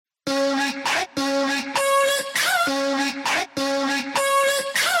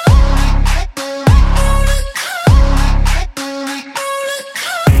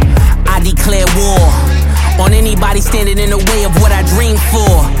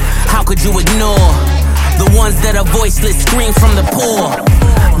could you ignore? The ones that are voiceless scream from the poor.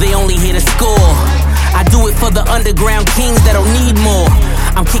 They only here to score. I do it for the underground kings that don't need more.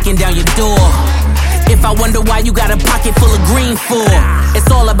 I'm kicking down your door. If I wonder why you got a pocket full of green for, it's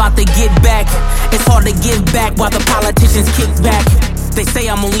all about the get back. It's hard to give back while the politicians kick back. They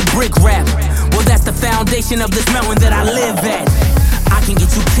say I'm only brick rap. Well, that's the foundation of this mountain that I live at. I can get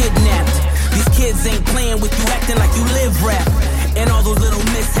you kidnapped. These kids ain't playing with you, acting like you live rap. And all those little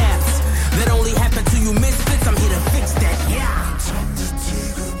mishaps that only happen to you misfits, I'm here to fix that, yeah.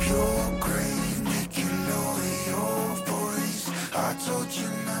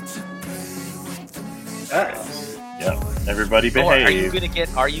 Yep. Everybody behave.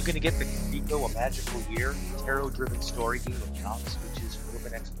 Are you gonna get the Rico, A Magical Year, tarot-driven story game of Counts, which is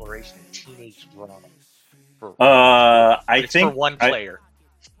urban exploration and teenage drama? I think for one player.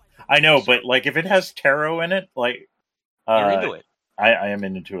 I know, but like if it has tarot in it, like you're into it. I am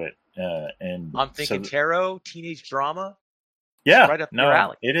into it. And I'm thinking tarot, teenage drama. Yeah, right up your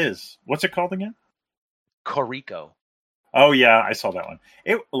alley. It is. What's it called again? Corico. Oh yeah, I saw that one.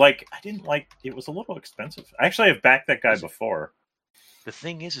 It I didn't like. It was a little expensive. I actually have backed that guy before. The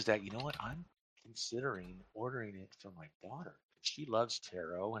thing is that you know what? I'm considering ordering it for my daughter. She loves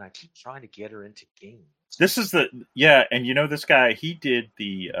tarot, and I keep trying to get her into games. This is and you know this guy. He did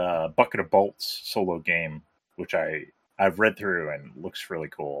the Bucket of Bolts solo game, which I've read through and looks really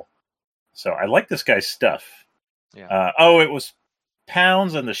cool. So I like this guy's stuff. Yeah. It was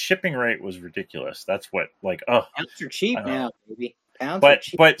pounds, and the shipping rate was ridiculous. That's what pounds are cheap now, baby. Pounds are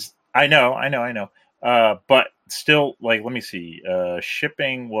cheap. But I know. But still, let me see.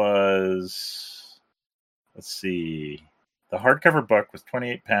 Shipping was, let's see, the hardcover book was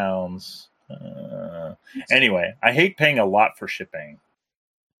 £28. Anyway, I hate paying a lot for shipping.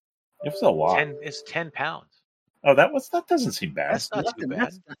 It was a lot. It's £10. Oh, that doesn't seem bad. That's not too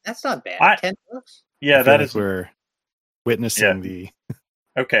bad. That's not bad. $10. Yeah, that is. We're witnessing the.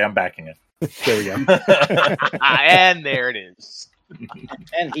 Okay, I'm backing it. There we go. And there it is.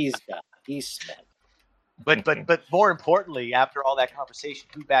 And he's done. He's spent. But more importantly, after all that conversation,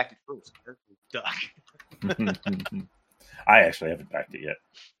 who backed it first? Doug. I actually haven't backed it yet.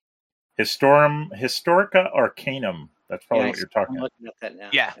 Historica Arcanum. That's probably what you're talking about. I'm looking at that now.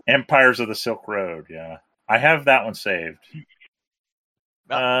 Yeah. Empires of the Silk Road. Yeah, I have that one saved.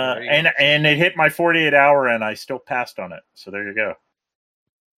 And it hit my 48 hour, and I still passed on it. So there you go.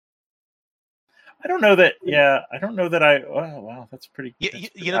 I don't know that. Yeah, I don't know that I. Oh wow, that's pretty.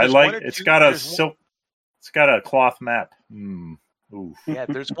 I like. It's got a silk. It's got a cloth map. Oof. Yeah,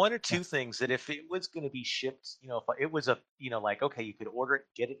 there's one or two things that if it was going to be shipped, if it was okay, you could order it,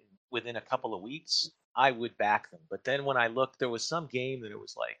 get it within a couple of weeks, I would back them. But then when I looked, there was some game that it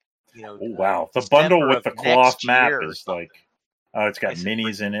was oh wow, the bundle with the cloth map is it's got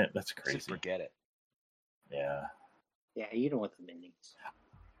minis in it. That's crazy. Forget it. Yeah. Yeah, you don't want the minis.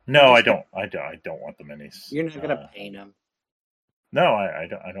 No, I don't. I don't want the minis. You're not gonna paint them. No, I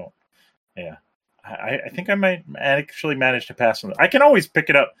don't. Yeah. I think I might actually manage to pass them. I can always pick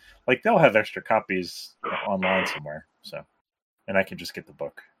it up. They'll have extra copies online somewhere. So, and I can just get the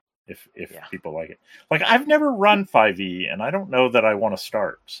book if people like it. I've never run 5e, and I don't know that I want to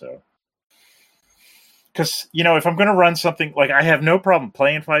start. So, because if I'm going to run something, I have no problem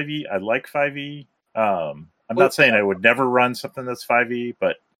playing 5e. I like 5e. I'm not saying I would never run something that's 5e,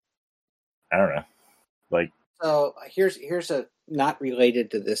 but I don't know. So here's a not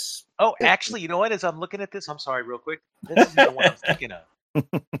related to this. Oh, actually, you know what? As I'm looking at this, I'm sorry, real quick. This is the one I'm thinking of.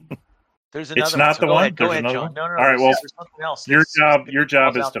 There's another. It's not the one. Go ahead, John. No. All right. Well, there's something else. Your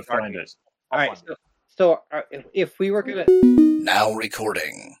job is to find it. All right. So if we were gonna now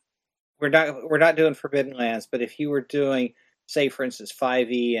recording, we're not doing Forbidden Lands, but if you were doing, say, for instance,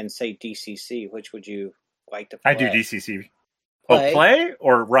 5e and say DCC, which would you like to play? I do DCC. Play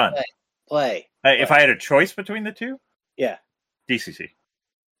or run? Play. If I had a choice between the two? Yeah. DCC.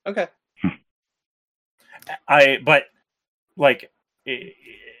 Okay.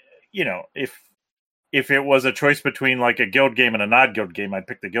 If it was a choice between a guild game and a not guild game, I'd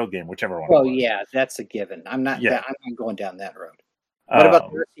pick the guild game, whichever one. Well, yeah, that's a given. I'm not going down that road. What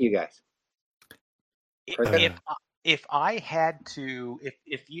about the rest of you guys? If I had to,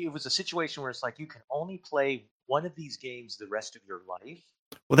 if it was a situation where it's you can only play one of these games the rest of your life.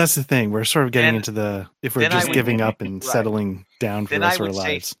 Well, that's the thing. We're sort of getting into if we're just giving up and settling down for the rest of our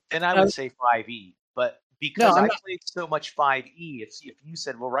lives. Then I would say 5e. But because I played so much 5e, if you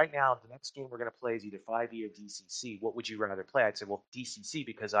said, well, right now, the next game we're going to play is either 5e or DCC, what would you rather play? I'd say, well, DCC,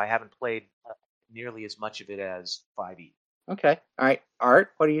 because I haven't played nearly as much of it as 5e. Okay. All right.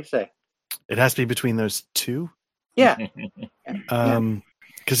 Art, what do you say? It has to be between those two? Yeah.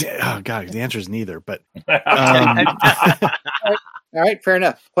 Because Because the answer is neither. But all right, fair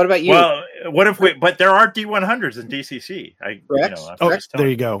enough. What about you? Well, what if we? But there are D100s in DCC. There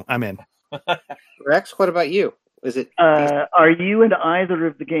you go. I'm in. Rex, what about you? Is it? Are you in either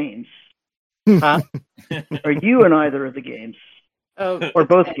of the games? Huh? Are you in either of the games? Or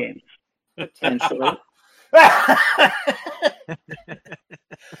both games? Potentially.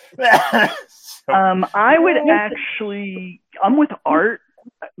 I would actually. I'm with Art.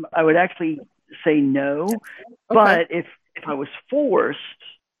 I would actually say no, but if I was forced,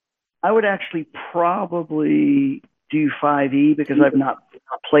 I would actually probably do 5e because I've not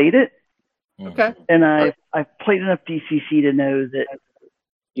played it. Okay. And I've played enough DCC to know that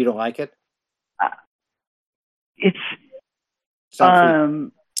you don't like it. It's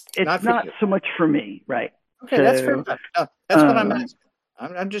not so much for me, right? Okay, so, that's fair enough. That's what I'm asking.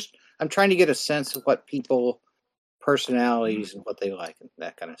 I'm trying to get a sense of what people personalities and what they like and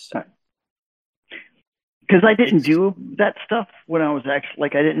that kind of stuff. Because I didn't do that stuff when I was I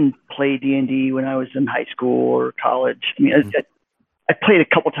didn't play D&D when I was in high school or college. I mean, I played a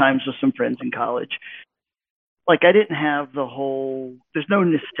couple times with some friends in college. Like, I didn't have there's no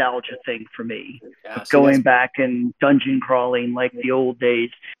nostalgia thing for me. Yeah, going back and dungeon crawling like the old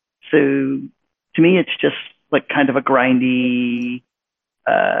days. So to me, it's just like kind of a grindy,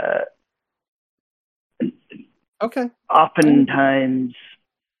 oftentimes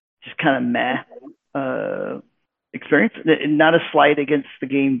just kind of meh experience. Not a slight against the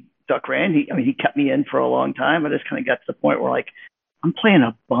game Duck ran. He kept me in for a long time. I just kind of got to the point where I'm playing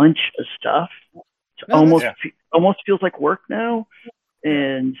a bunch of stuff. Almost feels like work now.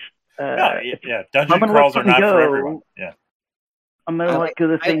 And dungeon crawls are not for everyone. Yeah, I'm gonna go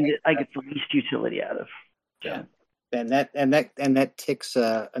the thing that I get the least utility out of. Yeah, and that ticks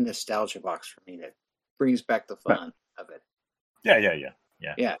a nostalgia box for me. That brings back the fun of it.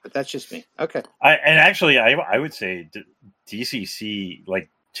 Yeah, but that's just me. Okay. I would say DCC, like,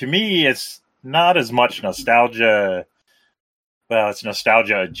 to me, it's not as much nostalgia. Well, it's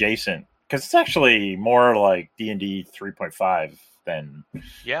nostalgia adjacent because it's actually more like D&D 3.5 than.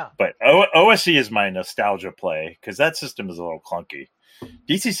 Yeah. But OSE is my nostalgia play because that system is a little clunky.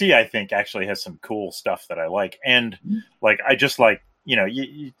 DCC, I think, actually has some cool stuff that I like, and I just like.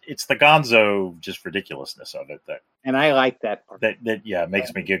 It's the Gonzo just ridiculousness of it and I like that part. That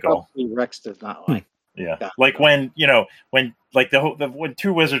makes me giggle. Rex does not like. Yeah, like when when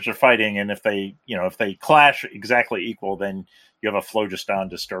two wizards are fighting, and if they clash exactly equal, then you have a phlogiston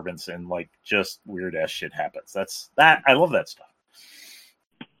disturbance, and just weird ass shit happens. I love that stuff.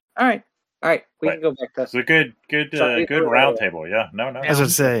 All right. We can go back to it's a good roundtable. Yeah, no. As I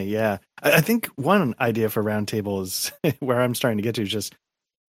would say, yeah. I think one idea for roundtable is where I'm starting to get to, is just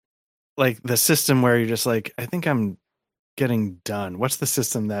like the system where you're just like, I think I'm getting done. What's the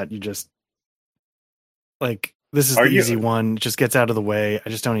system that you just like? This is the easy one. Just gets out of the way. I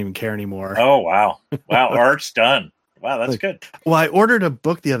just don't even care anymore. Oh wow, Art's done. Wow, that's good. Well, I ordered a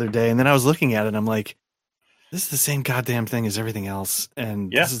book the other day, and then I was looking at it, and I'm like, this is the same goddamn thing as everything else,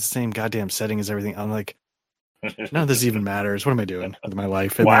 and this is the same goddamn setting as everything. I'm like, none of this even matters. What am I doing with my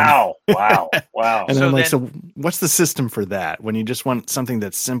life? And wow. And then I'm like, so what's the system for that? When you just want something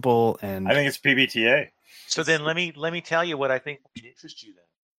that's simple and I think it's PBTA. So then let me tell you what I think would interest you then.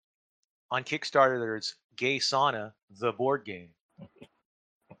 On Kickstarter, there's Gay Sauna, the board game.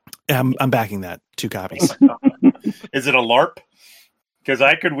 I'm backing that. 2 copies. Is it a LARP? Because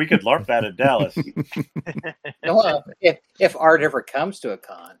we could LARP that at Dallas. Well, if Art ever comes to a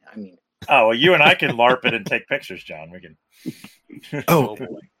con, I mean. Oh, well, you and I can LARP it and take pictures, John. We can. Oh boy.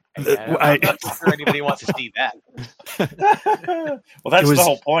 I'm not sure anybody wants to see that. Well, that's the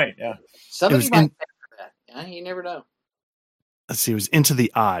whole point. Yeah. Somebody might pay for that. Yeah, you never know. Let's see. It was Into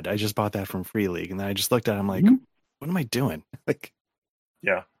the Odd. I just bought that from Free League, and then I just looked at it. I'm like, what am I doing?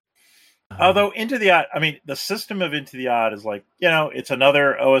 Yeah. Although Into the Odd, I mean, the system of Into the Odd is it's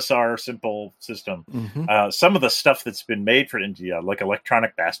another OSR simple system. Mm-hmm. Some of the stuff that's been made for Into the Odd, like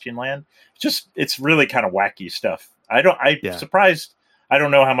Electronic Bastion Land, it's really kind of wacky stuff. I'm surprised. I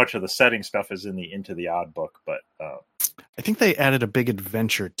don't know how much of the setting stuff is in the Into the Odd book, but I think they added a big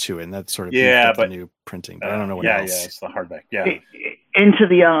adventure to it, and that sort of the new printing. But I don't know what else. Yeah, it's the hardback. Yeah, Into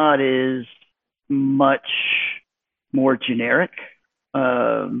the Odd is much more generic.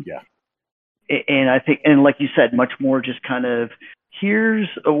 And I think, and like you said, much more just kind of, here's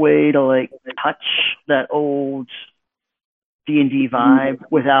a way to touch that old D&D vibe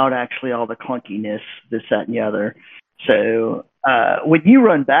without actually all the clunkiness, this, that, and the other. So when you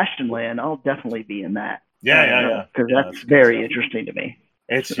run Bastion Land, I'll definitely be in that. Yeah. Because that's very interesting to me.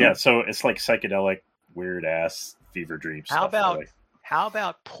 So it's like psychedelic, weird ass fever dream How stuff. How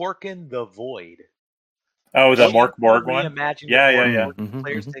about Porkin the Void? Oh, the Mork Borg one? Reimagine Yeah.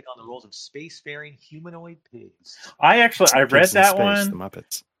 Players take on the roles of spacefaring humanoid pigs. I read that one. The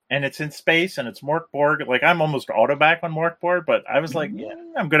Muppets. And it's in space, and it's Mork Borg. Like, I'm almost auto back on Mork Borg, but I was like,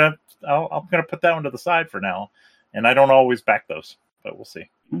 I'm gonna put that one to the side for now. And I don't always back those, but we'll see.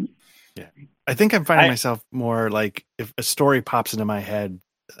 Yeah, I think I'm finding myself more like if a story pops into my head,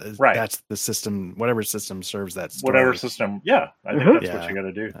 right? That's the system, whatever system serves that story. Whatever system, yeah. I think that's what you got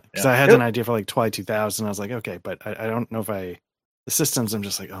to do. Because I had an idea for like Twilight 2000. I was like, okay, but I don't know if the systems. I'm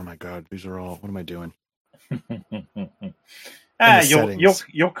just like, oh my god, these are all. What am I doing?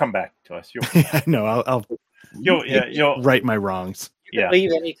 You'll come back to us. I know. You'll right my wrongs. You can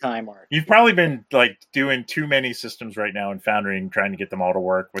leave anytime, Mark. You've probably been like doing too many systems right now in Foundry and trying to get them all to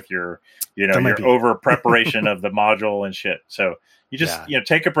work with your over preparation of the module and shit. So you just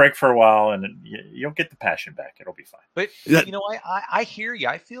take a break for a while and you'll get the passion back. It'll be fine. But I hear you.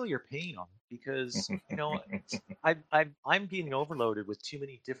 I feel your pain on it because I'm being overloaded with too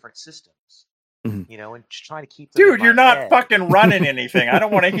many different systems. Mm-hmm. And trying to keep them. Dude, you're not fucking running anything. I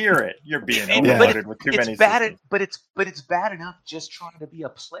don't want to hear it. You're being overloaded with too many systems. But it's bad enough just trying to be a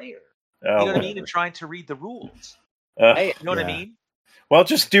player. Oh, you know what I mean? And trying to read the rules. You know what I mean? Well,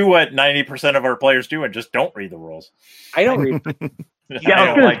 just do what 90% of our players do and just don't read the rules. I don't read. I was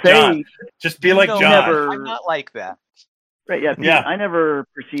going to say, John. Just be like John. I'm not like that. Right? Yeah. Pete, I never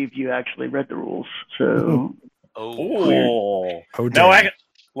perceived you actually read the rules. So. Oh no!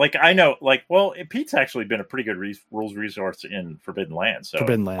 I know. Pete's actually been a pretty good rules resource in Forbidden Lands. So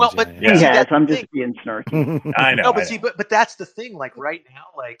Forbidden Lands. Well, but I'm just being snarky. I know. No, but that's the thing. Like right now,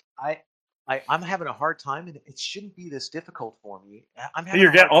 like I'm having a hard time, and it shouldn't be this difficult for me. I'm having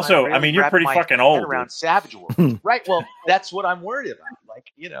you're pretty fucking old around Savage Worlds, right? Well, that's what I'm worried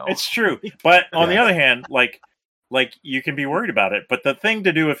about. It's true. But on the other hand, like you can be worried about it. But the thing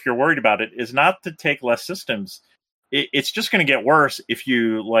to do if you're worried about it is not to take less systems. It's just going to get worse if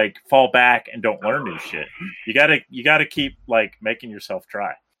you fall back and don't learn new shit. You gotta keep making yourself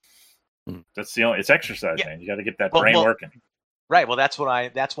try. That's it's exercise, man. You got to get that brain working. Right. Well, that's why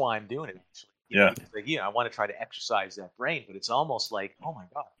I'm doing it. Actually. Yeah. I want to try to exercise that brain, but it's almost like, oh my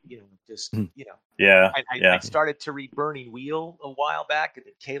god, Yeah. I started to read Burning Wheel a while back, and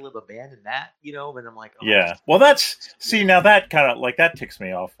then Caleb abandoned that, and I'm like, Well, now that kind of that ticks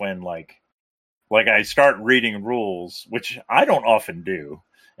me off when I start reading rules, which I don't often do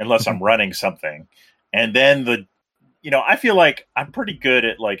unless I'm running something. And then I feel like I'm pretty good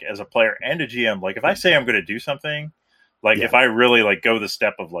at as a player and a GM, if I say I'm going to do something, if I really go the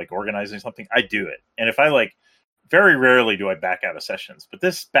step of organizing something, I do it. And if I very rarely do I back out of sessions, but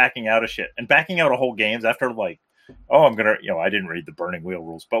this backing out of shit and backing out of whole games after I'm going to, I didn't read the Burning Wheel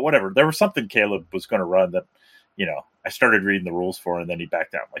rules, but whatever. There was something Caleb was going to run that, I started reading the rules for, and then he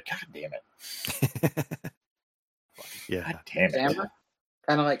backed out. I'm like, God damn it. Yeah. God damn it. Sammer?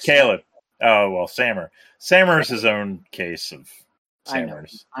 Kind of like Caleb. Oh, well, Sammer. Sammer's his own case of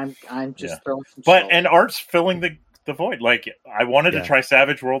Sammers. I'm just throwing some But, salt. and Art's filling the void. I wanted to try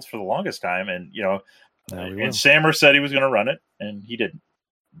Savage Worlds for the longest time, and, and Sammer said he was going to run it, and he didn't.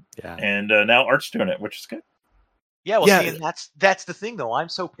 Yeah. And now Art's doing it, which is good. Yeah, well, see, and that's the thing, though. I'm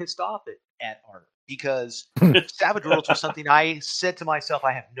so pissed off at Art because Savage Worlds was something I said to myself,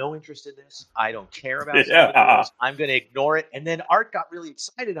 I have no interest in this. I don't care about Savage Worlds. I'm going to ignore it. And then Art got really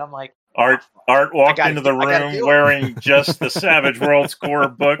excited. I'm like, Art walked into the room wearing just the Savage Worlds core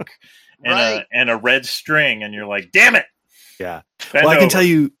book and a red string, and you're like, damn it. Yeah. Well, I can tell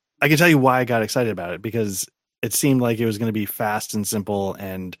you why I got excited about it, because it seemed like it was going to be fast and simple,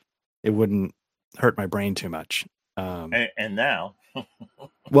 and it wouldn't hurt my brain too much. And now,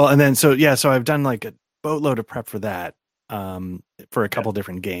 well, and then so I've done a boatload of prep for that, for a couple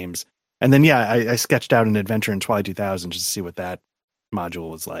different games, and then I sketched out an adventure in Twilight 2000 just to see what that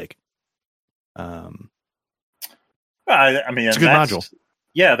module was like. I mean, it's a good module.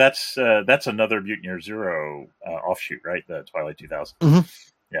 Yeah, that's another Mutineer Zero offshoot, right? The Twilight 2000. Mm-hmm.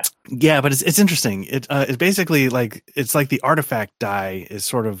 Yeah, but it's interesting. It's basically it's like the artifact die is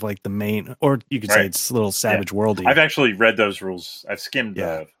sort of the main, or you could say it's a little Savage Worldy. I've actually read those rules. I've skimmed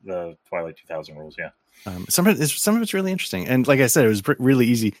the Twilight 2000 rules. Yeah, some of it's really interesting, and like I said, it was really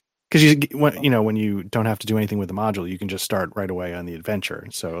easy because when you don't have to do anything with the module, you can just start right away on the adventure.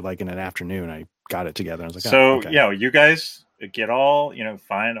 So in an afternoon, I got it together. I was like, you guys get all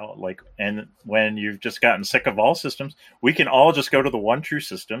find and when you've just gotten sick of all systems, we can all just go to the one true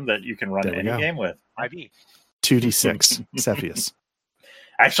system that you can run any game with. 2d6 Cepheus.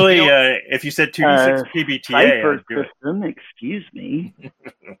 Actually, if you said 2d6 PBTA, system, excuse me.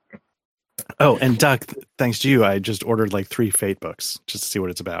 Oh, and Duck, thanks to you, I just ordered like 3 Fate books just to see what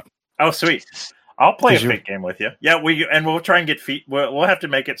it's about. Oh, sweet. I'll play a Fate game with you. Yeah, we'll try and get Fate. We'll have to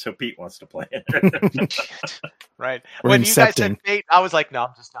make it so Pete wants to play it. Right. We're When you guys incepting. said Fate, I was like, no,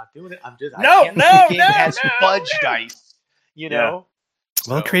 I'm just not doing it. No, the game has fudge no. dice. You know.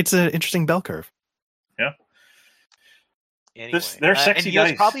 Well, it creates an interesting bell curve. Yeah. Anyway, they're sexy and, you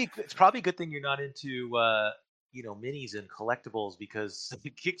know, dice. it's probably a good thing you're not into minis and collectibles, because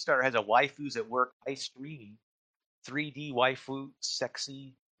Kickstarter has a waifus at work ice cream 3D waifu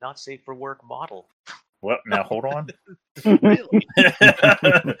sexy not safe for work model. What? Now hold on. Really?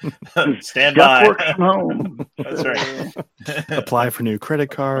 Stand Duck by. works from home. That's right. Apply for new credit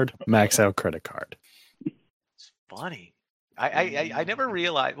card, max out credit card. It's funny. I never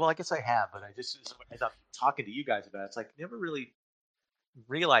realized. Well, I guess I have, but I just, as I'm talking to you guys about it, it's like never really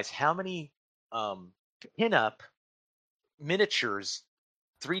realized how many pin-up miniatures,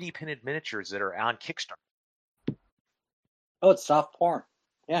 3D printed miniatures that are on Kickstarter. Oh, it's soft porn.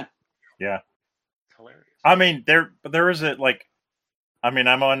 Yeah. Yeah. Hilarious. I mean, there is a like. I mean,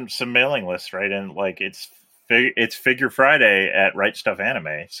 I'm on some mailing lists, right? And like, it's Figure Friday at Right Stuff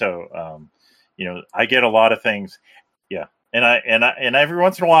Anime, so I get a lot of things. Yeah, and every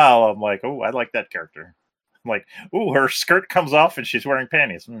once in a while, I'm like, oh, I like that character. I'm like, oh, her skirt comes off and she's wearing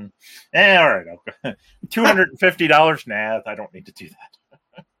panties. All right, okay. $250. Nah, I don't need to do that.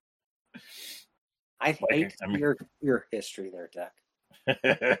 I hate your history there, Duck.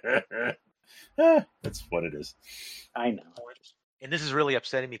 That's what it is. I know. And this is really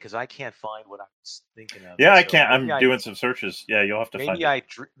upsetting me because I can't find what I was thinking of. Yeah, I So can't. I'm maybe doing some searches. Yeah, you'll have to find it.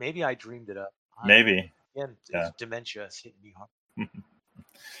 Maybe I dreamed it up. Maybe. Again, dementia is hitting me hard.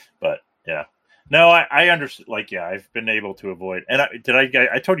 But yeah, no, I understand. Like, yeah, I've been able to avoid. And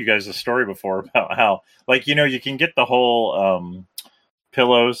I told you guys a story before about how, like, you can get the whole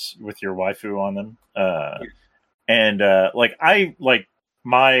pillows with your waifu on them, and like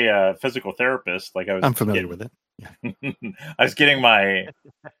my physical therapist. Like, I'm familiar with it. I was getting my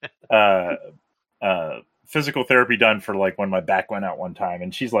physical therapy done for like when my back went out one time,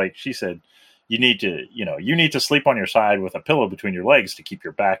 and she said, you need to sleep on your side with a pillow between your legs to keep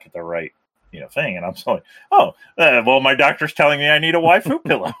your back at the right, thing. And I'm like, oh, well, my doctor's telling me I need a waifu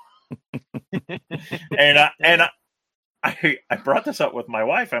pillow. and I brought this up with my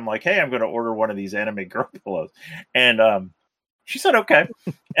wife. I'm like, hey, I'm going to order one of these anime girl pillows. And she said, okay.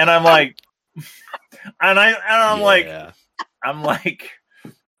 And I'm like, I'm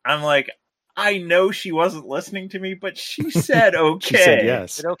like, I know she wasn't listening to me, but she said okay. She said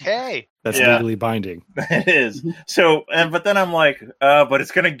yes. Is it okay? That's legally binding. It is. So, but then I'm like, but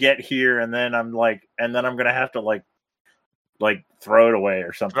it's gonna get here, and then I'm gonna have to like throw it away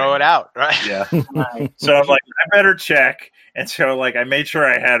or something. Throw it out, right? Yeah. So I'm like, I better check. And so like, I made sure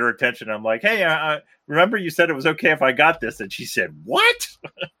I had her attention. I'm like, hey, remember you said it was okay if I got this, and she said, what?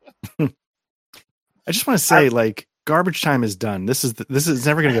 I just want to say, like, garbage time is done. This is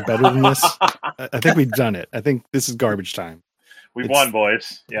never going to get better than this. I think we've done it. I think this is garbage time. We won,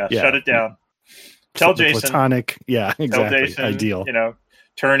 boys. Yeah, shut it down. Tell Jason. Platonic. Yeah, exactly. Tell Jason, ideal.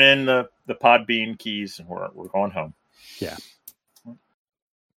 Turn in the Podbean keys, and we're going home. Yeah,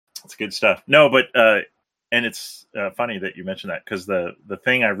 it's good stuff. No, but and it's funny that you mentioned that, because the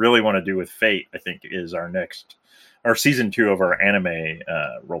thing I really want to do with Fate, I think, is our season 2 of our anime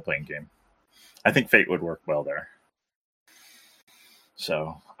role playing game. I think Fate would work well there.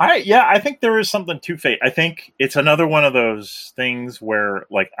 So I think there is something to Fate. I think it's another one of those things where,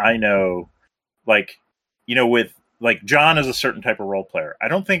 like, I know, like, with like John is a certain type of role player. I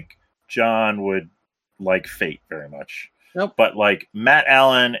don't think John would like Fate very much. Nope. But like Matt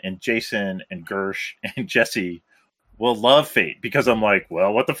Allen and Jason and Gersh and Jesse will love Fate, because I'm like,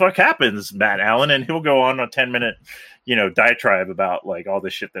 well, what the fuck happens, Matt Allen? And he'll go on a 10-minute, diatribe about like all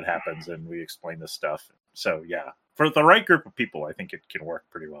this shit that happens, and we explain this stuff. So yeah, for the right group of people, I think it can work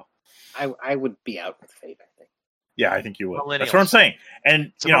pretty well. I would be out with Fate, I think. Yeah, I think you would. That's what I'm saying.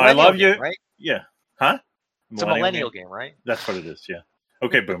 And I love game, you. Right? Yeah. Huh? It's a millennial game, right? That's what it is. Yeah.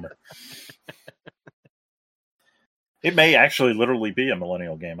 Okay, Boomer. It may actually literally be a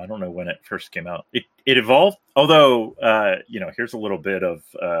millennial game. I don't know when it first came out. It evolved, although, here's a little bit of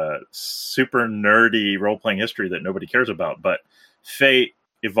super nerdy role-playing history that nobody cares about, but Fate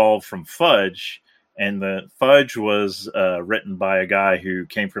evolved from Fudge, and the Fudge was written by a guy who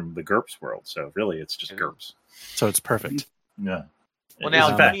came from the GURPS world, so really it's just GURPS. So it's perfect. Yeah. Well,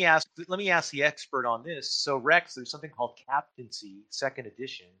 now let me ask the expert on this. So Rex, there's something called Captaincy 2nd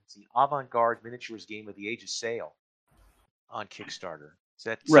Edition. It's the avant-garde miniatures game of the Age of Sail on Kickstarter. Is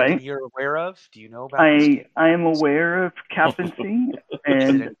that something you're aware of? Do you know about this game? I am aware of Captaincy,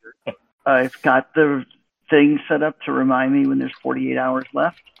 and I've got the thing set up to remind me when there's 48 hours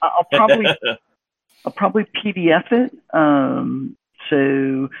left. I'll probably PDF it.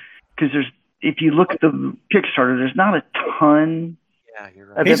 So because if you look at the Kickstarter, there's not a ton. Yeah,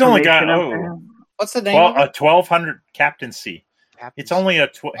 you're right. He's only got what's the name? Well, a 1200 captaincy. It's only a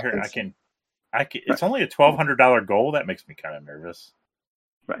it's only a $1,200 goal. That makes me kind of nervous.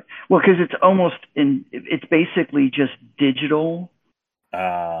 Right. Well, because it's basically just digital,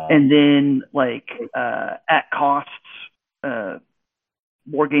 and then at cost,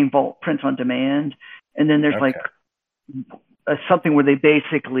 War Game Vault prints on demand, and then there's something where they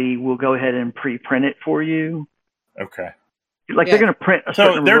basically will go ahead and pre-print it for you. Okay. They're going to print.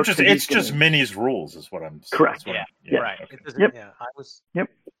 So they're just minis rules, is what I'm. Correct. Right. Okay. I was.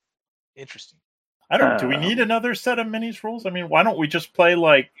 Interesting. I don't. Do we need another set of minis rules? I mean, why don't we just play there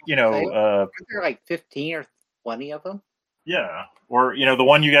are like 15 or 20 of them. Yeah, or the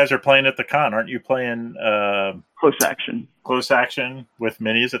one you guys are playing at the con. Aren't you playing close action? Close action with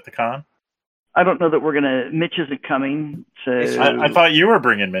minis at the con. I don't know that we're gonna. Mitch isn't coming, so I thought you were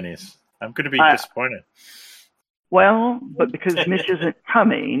bringing minis. I'm going to be disappointed. Well, but because Mitch isn't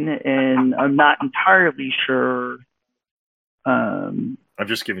coming, and I'm not entirely sure. I'm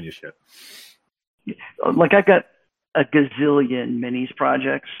just giving you shit. I've got a gazillion minis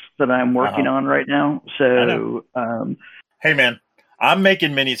projects that I'm working on right now. So, hey man, I'm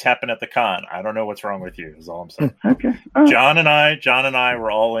making minis happen at the con. I don't know what's wrong with you. Is all I'm saying. Okay. John and I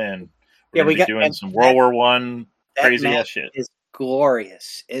were all in. We're doing some World War I crazy ass shit. Is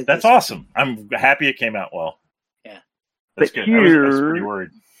glorious. That's awesome. I'm happy it came out well. Yeah, that's good. I was pretty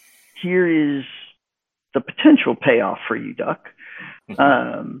worried. Here is the potential payoff for you, Duck.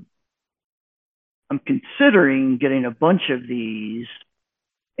 I'm considering getting a bunch of these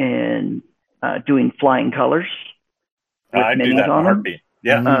and doing flying colors. I'd do that in a heartbeat.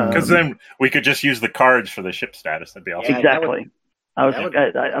 Yeah, because then we could just use the cards for the ship status. That'd be awesome. Exactly.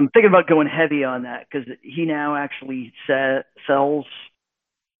 I'm thinking about going heavy on that because he now actually sells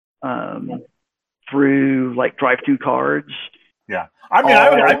through drive-through cards. Yeah, I mean,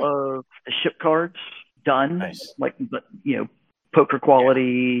 all of the ship cards done, nice. Poker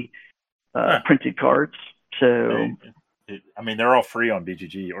quality. Printed cards. So, I mean, they're all free on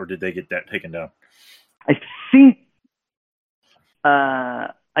BGG, or did they get that taken down? I think,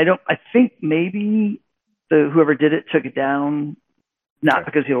 I think maybe whoever did it took it down, not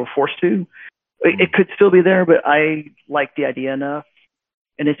because they were forced to. It could still be there, but I like the idea enough,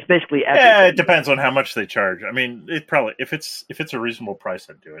 and it's basically everything. Yeah, it depends on how much they charge. I mean, it probably if it's a reasonable price,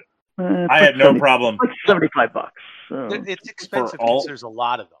 I'd do it. I had no problem. $75. So. It's expensive because there's a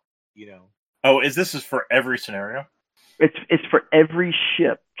lot of them. Oh, this is for every scenario? It's for every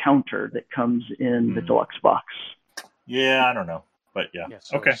ship counter that comes in the deluxe box. Yeah, I don't know, but yeah.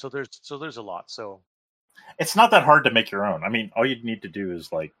 Okay. So there's a lot. So it's not that hard to make your own. I mean, all you need to do is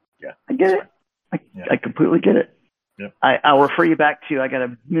I get it. I completely get it. Yep. I'll refer you back to. I got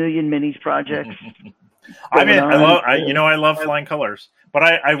a million minis projects. I mean, I love flying colors, but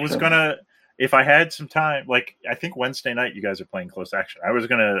I was gonna. If I had some time, I think Wednesday night you guys are playing close action. I was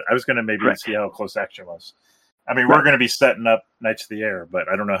gonna maybe see how close action was. I mean, we're gonna be setting up Knights of the Air, but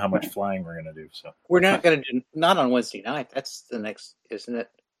I don't know how much flying we're gonna do. So we're not gonna do not on Wednesday night. That's the next, isn't it?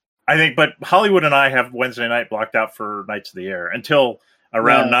 I think, but Hollywood and I have Wednesday night blocked out for Knights of the Air until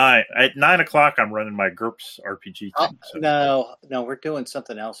around 9. At 9 o'clock, I'm running my GURPS RPG thing. So. No, we're doing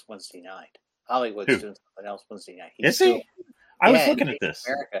something else Wednesday night. Hollywood's doing something else Wednesday night. Is he? I was looking at this.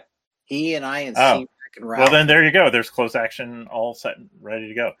 America. He and I and Steve and Ralph. Well, then there you go. There's close action all set and ready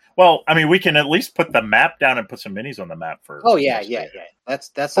to go. Well, I mean, we can at least put the map down and put some minis on the map for. Oh yeah.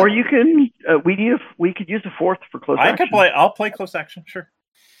 That's. Or you can. We could use the 4th for close action. I'll play close action, sure.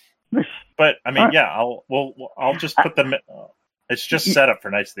 Nice. But I mean, I'll just put them. It's just set up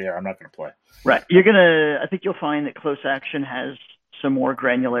for Knights of the Air. I'm not going to play. Right. I think you'll find that close action has some more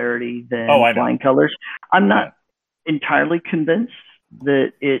granularity than flying colors. I'm not entirely convinced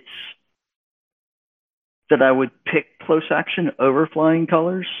that that I would pick close action over flying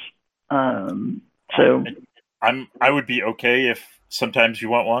colors. So I would be okay if sometimes you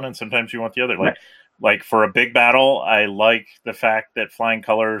want one and sometimes you want the other. Like for a big battle, I like the fact that flying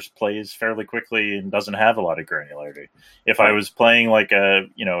colors plays fairly quickly and doesn't have a lot of granularity. If I was playing like a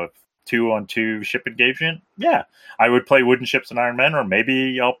 2-on-2 ship engagement, I would play wooden ships and Iron Men, or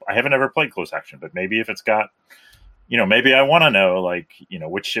maybe I haven't ever played close action, but maybe if it's got maybe I want to know,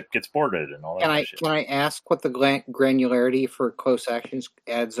 which ship gets boarded and all that. Can I ask what the granularity for close actions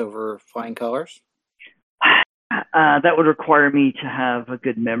adds over flying colors? That would require me to have a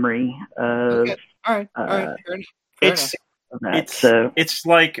good memory. Okay. All right. Fair enough. of that. It's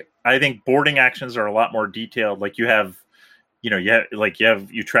like, I think boarding actions are a lot more detailed. Like you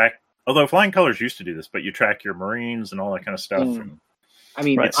track. Although Flying Colors used to do this, but you track your Marines and all that kind of stuff. And I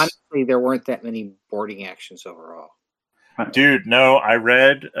mean, honestly, there weren't that many boarding actions overall. Dude, no, I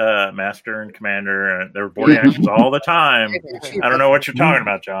read Master and Commander, and there were boarding actions all the time. I don't know what you're talking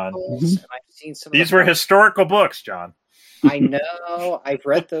about, John. I've seen some. These were historical books, John. I know. I've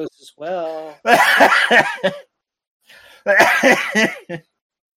read those as well.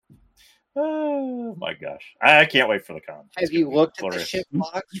 Oh my gosh, I can't wait for the con. Have you looked at the ship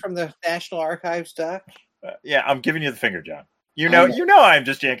logs from the National Archives, Doc? Yeah, I'm giving you the finger, John. You know, I'm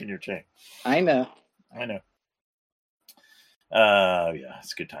just yanking your chain. I know. Yeah,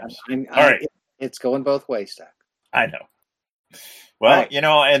 it's good times. All right, it's going both ways, Doc. I know. Well,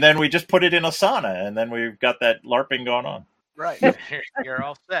 and then we just put it in Asana, and then we've got that LARPing going on. Right, you're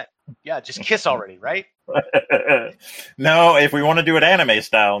all set. Yeah, just kiss already, right? No, if we want to do it anime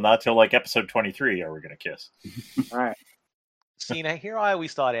style, not till like episode 23 are we going to kiss. All right. See, now here I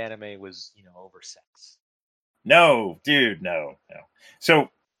always thought anime was, over sex. No, dude, no. So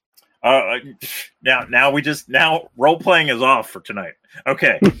now role playing is off for tonight.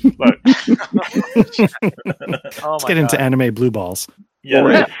 Okay, look. Let's get into anime blue balls.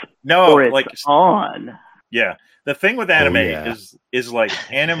 Yeah, on. Yeah, the thing with anime is like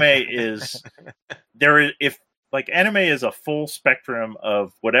anime is anime is a full spectrum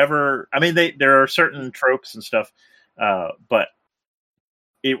of whatever. I mean, there are certain tropes and stuff, but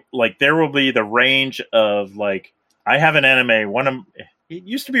there will be the range of like, I have an anime. It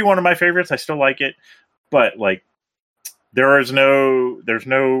used to be one of my favorites. I still like it, but like there's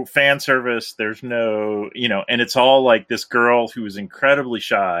no fan service. There's no, and it's all like this girl who is incredibly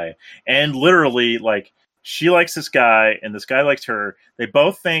shy and literally like she likes this guy and this guy likes her. They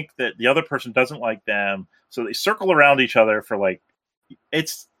both think that the other person doesn't like them. So they circle around each other for like,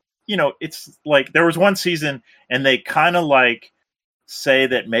 it's like there was one season and they kind of like say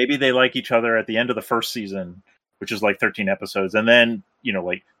that maybe they like each other at the end of the first season, which is like 13 episodes. And then,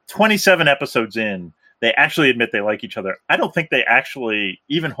 like 27 episodes in, they actually admit they like each other. I don't think they actually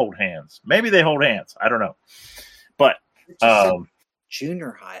even hold hands. Maybe they hold hands. I don't know. But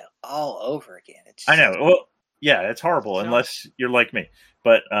junior high all over again. I know. Well, yeah, it's horrible unless you're like me.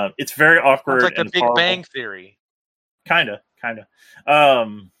 But it's very awkward. It's like the Big Bang Theory. Kinda.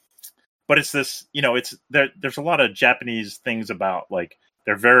 But it's this, there's a lot of Japanese things about like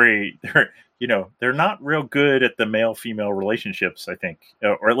they're not real good at the male-female relationships, I think,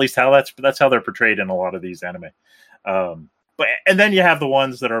 or at least that's how they're portrayed in a lot of these anime. And then you have the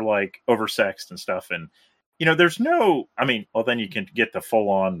ones that are like oversexed and stuff, and there's no. I mean, well, then you can get the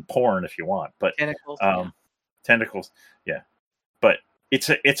full-on porn if you want, but tentacles, yeah. But it's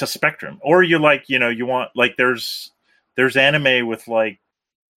a spectrum, or you like, you want like there's anime with like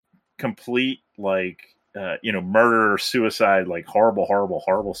complete like murder or suicide, like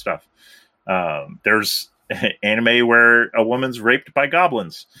horrible stuff. There's anime where a woman's raped by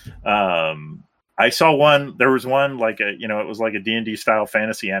goblins. I saw one. There was one like it was like a D&D style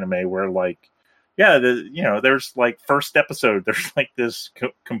fantasy anime where like, there's like first episode, there's like this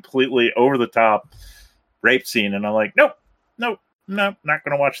completely over the top rape scene, and I'm like, nope, not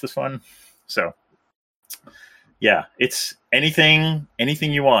gonna watch this one. So yeah, it's anything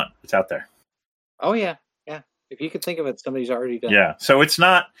you want, it's out there. Oh yeah. If you could think of it, somebody's already done. Yeah, so it's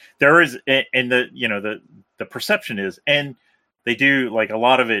not. There is, and the perception is, and they do like a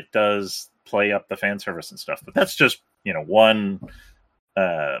lot of it does play up the fan service and stuff. But that's just one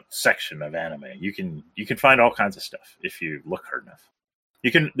section of anime. You can find all kinds of stuff if you look hard enough.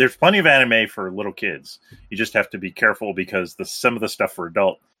 There's plenty of anime for little kids. You just have to be careful because some of the stuff for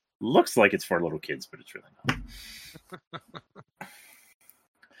adult looks like it's for little kids, but it's really not.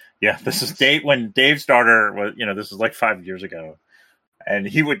 Yeah, this is when Dave's daughter was, this is like 5 years ago, and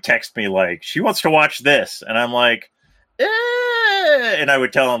he would text me like, she wants to watch this, and I'm like, and I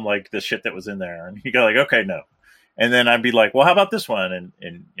would tell him like the shit that was in there, and he'd go like, okay, no, and then I'd be like, well, how about this one,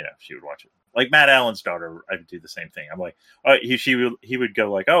 and she would watch it. Like Matt Allen's daughter, I'd do the same thing. I'm like, he would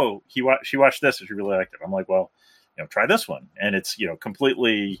go like, oh, she watched this and she really liked it. I'm like, well, try this one, and it's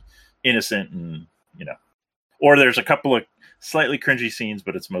completely innocent, and or there's a couple of slightly cringy scenes,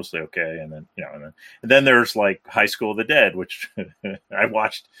 but it's mostly okay. And then, and then there's like High School of the Dead, which I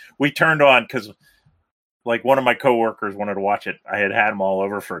watched. We turned on because like one of my coworkers wanted to watch it. I had them all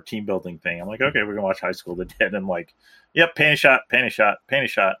over for a team building thing. I'm like, okay, we're gonna watch High School of the Dead. And I'm like, yep, panty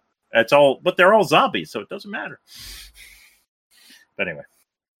shot. It's all, but they're all zombies, so it doesn't matter. But anyway,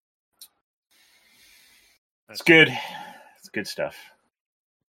 it's good. It's good stuff.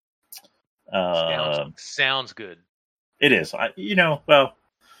 Sounds good. It is.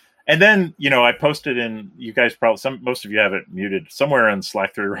 And then, I posted in, you guys probably, most of you have it muted, somewhere in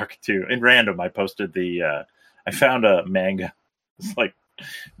Slack 3 Rocket 2, in random, I posted I found a manga. It's like,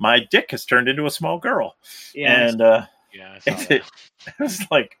 my dick has turned into a small girl. Yeah. And Yeah, I saw that. it was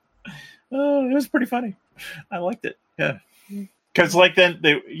like, it was pretty funny. I liked it. Yeah. Because, like, then,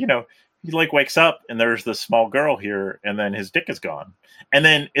 he, like, wakes up, and there's this small girl here, and then his dick is gone. And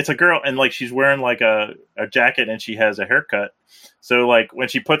then it's a girl, and, like, she's wearing, like, a jacket, and she has a haircut. So, like, when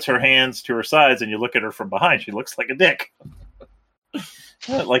she puts her hands to her sides and you look at her from behind, she looks like a dick.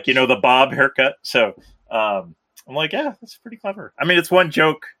 Like, the bob haircut. So, I'm like, yeah, that's pretty clever. I mean, it's one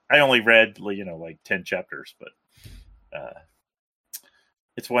joke. I only read, like 10 chapters, but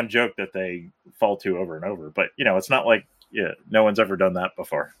it's one joke that they fall to over and over. But, it's not like, no one's ever done that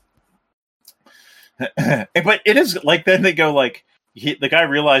before. But it is, like, then they go, like, the guy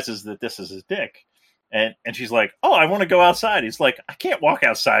realizes that this is his dick. And she's like, oh, I want to go outside. He's like, I can't walk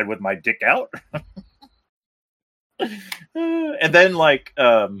outside with my dick out. And then, like,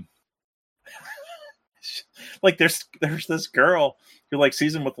 like there's this girl who, like,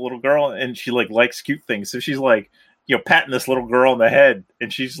 sees him with a little girl, and she, like, likes cute things. So she's like, patting this little girl in the head,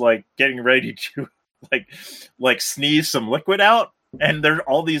 and she's, like, getting ready to like sneeze some liquid out. And there's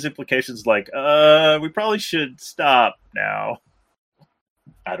all these implications, like, we probably should stop now.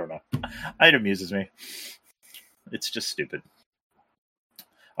 I don't know. It amuses me. It's just stupid.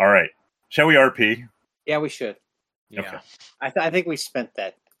 All right. Shall we RP? Yeah, we should. Yeah. Okay. I think we spent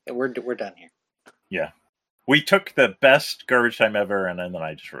that. We're done here. Yeah. We took the best garbage time ever, and then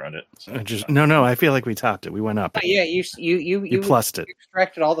I just ruined it. So. No. I feel like we topped it. We went up. Yeah, you plussed it.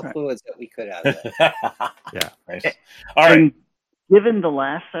 Extracted all the fluids that we could out of it. Yeah. Nice. All right. And given the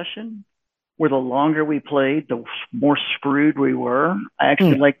last session, where the longer we played, the more screwed we were, I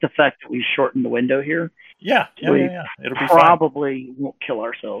actually like the fact that we shortened the window here. Yeah. It'll be probably fine. Won't kill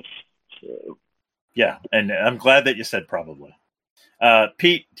ourselves. So. Yeah, and I'm glad that you said probably.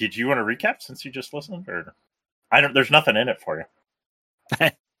 Pete, did you want to recap since you just listened, or there's nothing in it for you.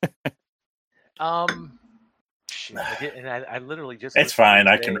 Shit, I literally just. It's fine.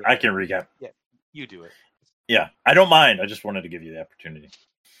 I can recap. Yeah, you do it. Yeah, I don't mind. I just wanted to give you the opportunity.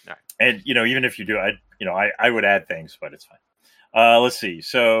 All right. And even if you do, I would add things, but it's fine. Let's see.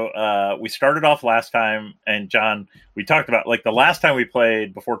 So we started off last time, and John, we talked about, like, the last time we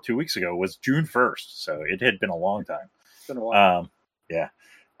played before 2 weeks ago was June 1st, so it had been a long time. It's been a while. Yeah.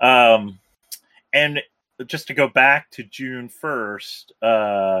 And just to go back to June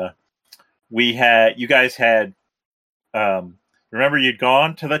 1st, you guys had, remember, you'd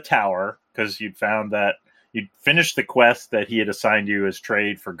gone to the tower because you'd found that you'd finished the quest that he had assigned you as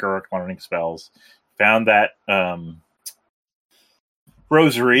trade for Guruk learning spells. Found that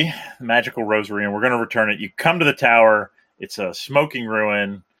rosary, magical rosary, and we're going to return it. You come to the tower. It's a smoking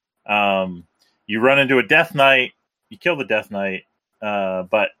ruin. You run into a Death Knight. You kill the Death Knight,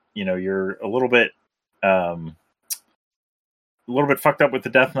 but you're a little bit fucked up with the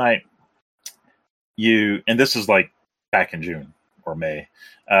Death Knight. And this is like back in June or May.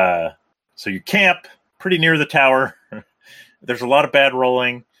 So you camp pretty near the tower. There's a lot of bad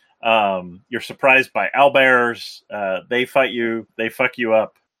rolling. You're surprised by owlbears. They fight you. They fuck you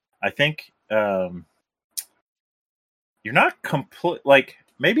up. I think you're not complete. Like,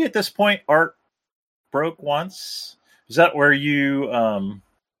 maybe at this point, Art broke once. Is that where you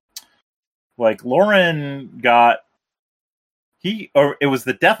like Lauren got? Or it was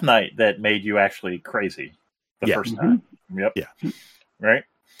the Death Knight that made you actually crazy the first time. Yep. Yeah. Right.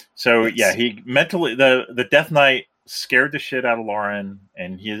 So yes. Yeah, he mentally the Death Knight scared the shit out of Lauren,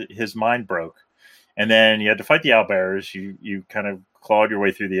 and his mind broke. And then you had to fight the owlbears. You kind of clawed your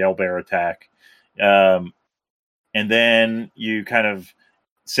way through the owlbear attack, and then you kind of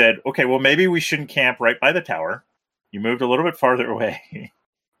said, "Okay, well, maybe we shouldn't camp right by the tower." You moved a little bit farther away,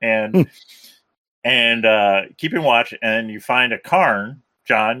 and keeping watch, and you find a cairn,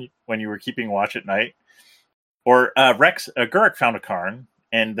 John, when you were keeping watch at night, or Guruk found a cairn,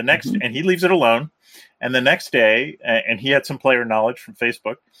 and the next, and he leaves it alone. And the next day, and he had some player knowledge from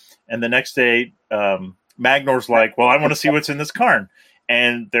Facebook, and the next day, Magnor's like, "Well, I want to see what's in this cairn."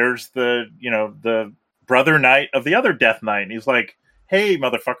 And there's the brother knight of the other Death Knight, and he's like, "Hey,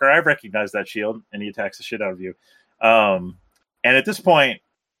 motherfucker, I recognize that shield," and he attacks the shit out of you. And at this point,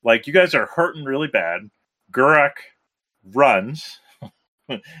 like, you guys are hurting really bad. Guruk runs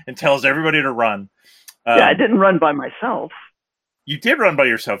and tells everybody to run. Yeah, I didn't run by myself. You did run by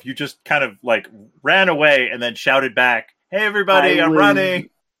yourself. You just kind of like ran away and then shouted back, "Hey, everybody, I'm running."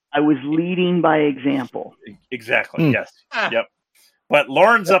 I was leading by example. Exactly. Yes. Yep. But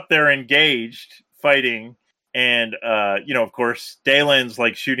Lauren's up there engaged, fighting, And of course, Dalen's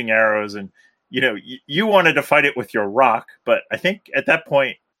like shooting arrows, and you wanted to fight it with your rock, but I think at that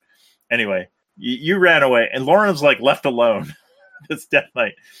point, anyway, you ran away, and Lauren's like left alone. This Death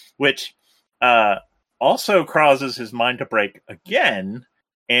Knight, which also causes his mind to break again,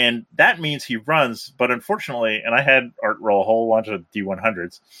 and that means he runs. But unfortunately, and I had Art roll a whole bunch of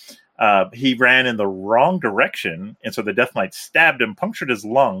D100s, he ran in the wrong direction, and so the Death Knight stabbed him, punctured his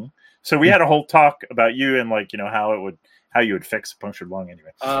lung. So we had a whole talk about you and how you would fix a punctured lung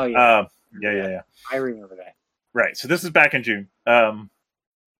anyway. Oh yeah. Yeah. I remember that. Right. So this is back in June.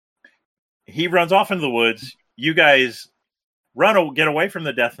 He runs off into the woods. You guys get away from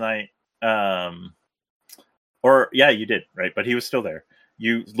the Death Knight. You did, right? But he was still there.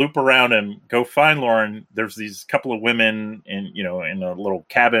 You loop around and go find Lauren. There's these couple of women in a little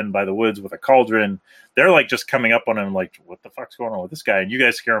cabin by the woods with a cauldron. They're like just coming up on him like, what the fuck's going on with this guy? And you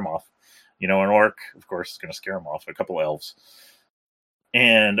guys scare him off. An orc, of course, is going to scare him off. A couple of elves.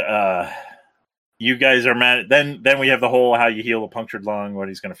 And you guys are mad. Then we have the whole how you heal a punctured lung, what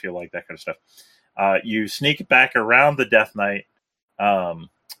he's going to feel like, that kind of stuff. You sneak back around the Death Knight.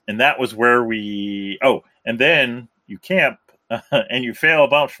 And that was where and then you camp and you fail a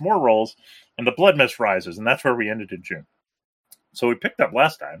bunch more rolls and the blood mist rises. And that's where we ended in June. So we picked up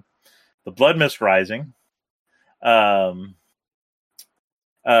last time the blood mist rising. There's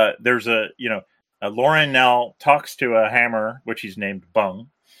Lauren now talks to a hammer, which he's named Bung.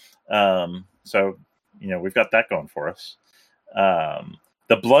 So we've got that going for us.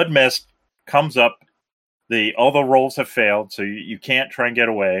 The blood mist comes up. All the rolls have failed, so you can't try and get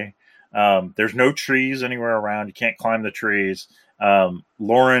away. There's no trees anywhere around. You can't climb the trees.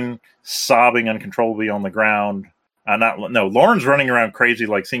 Lauren sobbing uncontrollably on the ground. Lauren's running around crazy,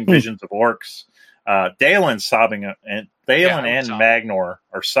 like seeing visions of orcs. Dalen's sobbing, and Dalen and Magnor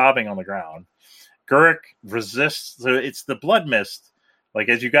are sobbing on the ground. Gurk resists. So it's the blood mist. Like,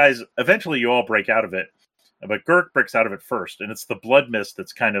 as you guys, eventually you all break out of it, but Gurk breaks out of it first, and it's the blood mist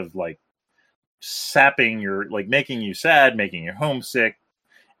that's kind of like sapping making you sad, making you homesick.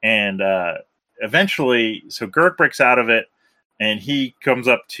 And eventually, so Gurk breaks out of it, and he comes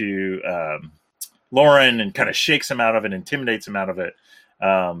up to Lauren and kind of shakes him out of it, intimidates him out of it.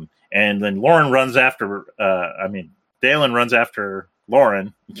 And then Lauren runs after, Dalen runs after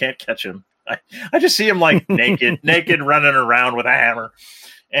Lauren. You can't catch him. I just see him like naked running around with a hammer,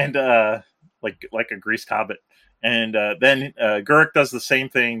 and like a greased hobbit. And then Gurk does the same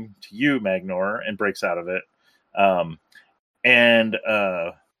thing to you, Magnor, and breaks out of it.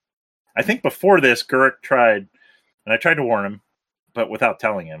 I think before this, Gurk tried, and I tried to warn him, but without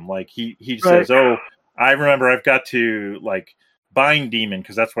telling him. Like he says, "Oh, I remember I've got to like bind demon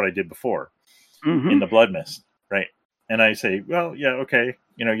because that's what I did before in the blood mist, right?" And I say, "Well, yeah, okay,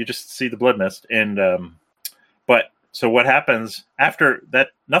 you just see the blood mist." And but so what happens after that?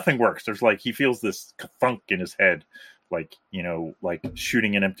 Nothing works. There's like he feels this thunk in his head, like like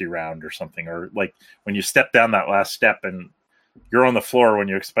shooting an empty round or something, or like when you step down that last step and you're on the floor when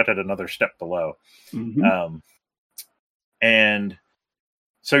you expected another step below. And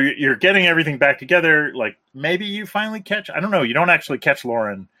so you're getting everything back together. Like maybe you finally catch, I don't know. You don't actually catch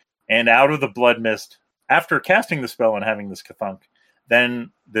Lauren, and out of the blood mist after casting the spell and having this kathunk,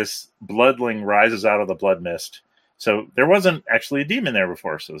 then this bloodling rises out of the blood mist. So there wasn't actually a demon there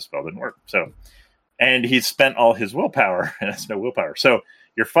before. So the spell didn't work. So, and he's spent all his willpower and has no willpower. So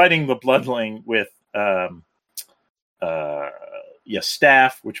you're fighting the bloodling with,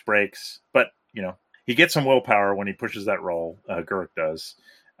 staff, which breaks, but he gets some willpower when he pushes that roll. Gurk does.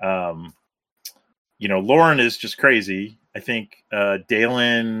 Lauren is just crazy. I think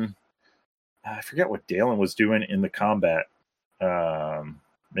Dalen, I forget what Dalen was doing in the combat.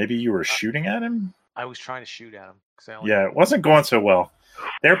 Maybe you were shooting at him? I was trying to shoot at him. It wasn't going so well.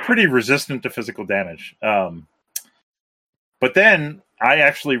 They're pretty resistant to physical damage. But then I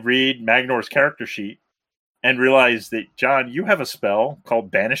actually read Magnor's character sheet and realize that, John, you have a spell called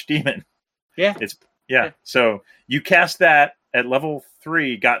Banish Demon. Yeah. So you cast that at level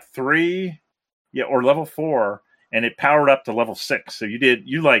 3, got 3, or level 4, and it powered up to level 6. So he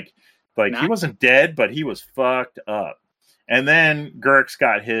wasn't dead, but he was fucked up. And then Gurk's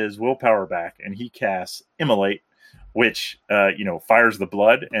got his willpower back, and he casts Immolate, which fires the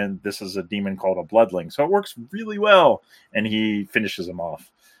blood, and this is a demon called a bloodling. So it works really well, and he finishes him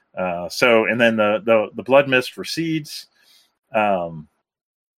off. And then the blood mist recedes, and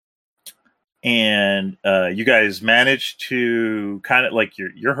you guys manage to kind of like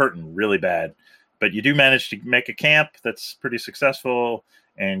you're hurting really bad, but you do manage to make a camp that's pretty successful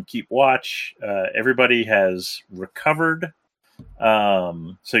and keep watch. Everybody has recovered,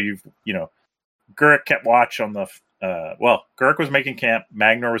 so you've Gurk kept watch on the. Gurk was making camp.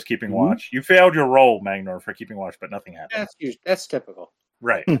 Magnor was keeping watch. You failed your role, Magnor, for keeping watch, but nothing happened. That's typical.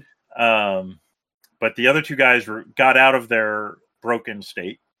 Right. But the other two guys got out of their broken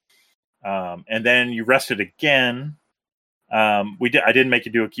state, and then you rested again. I didn't make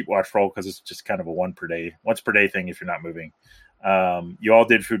you do a keep watch roll because it's just kind of a once per day thing if you're not moving. You all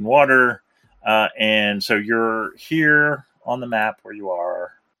did food and water, and so you're here on the map where you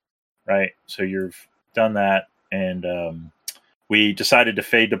are, right? So you've done that, and we decided to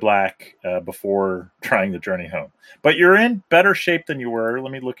fade to black before trying the journey home. But you're in better shape than you were.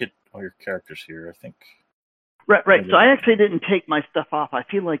 Let me look at all your characters here. I think. Right. So I actually didn't take my stuff off. I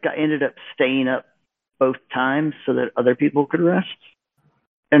feel like I ended up staying up both times so that other people could rest.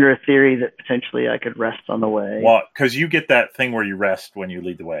 Under a theory that potentially I could rest on the way. Well, because you get that thing where you rest when you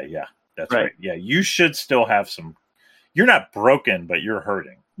lead the way. Yeah, that's right. Yeah, you should still have some. You're not broken, but you're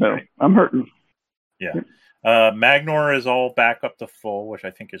hurting. No, right? I'm hurting. Yeah. Magnor is all back up to full, which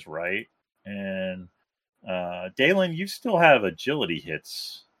I think is right. And Dalen, you still have agility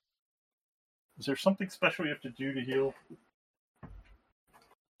hits. Is there something special you have to do to heal?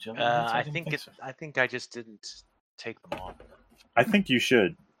 I think I just didn't take them off. I think you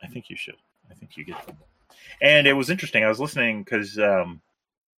should. I think you get them. And it was interesting. I was listening because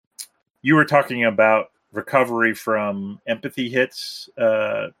you were talking about recovery from empathy hits,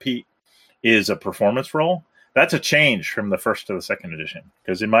 Pete, is a performance roll. That's a change from the first to the second edition.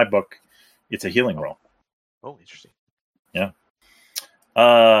 Because in my book, it's a healing roll. Oh, interesting. Yeah.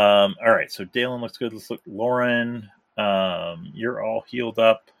 All right. So Dalen looks good. Let's look. Lauren, you're all healed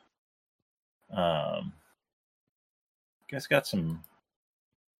up. You guys got some.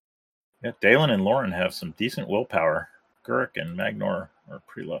 Yeah, Dalen and Lauren have some decent willpower. Gurk and Magnor are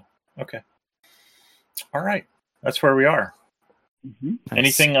pretty low. Okay. All right. That's where we are. Nice.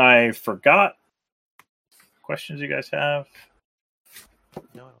 Anything I forgot? Questions you guys have?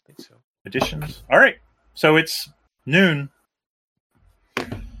 No, I don't think so. Additions? All right. So it's noon.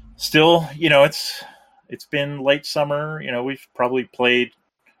 Still, it's been late summer. We've probably played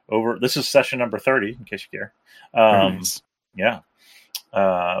over. This is session number 30, in case you care. Nice. Yeah.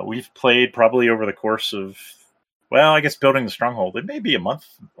 We've played probably over the course of, I guess building the stronghold. It may be a month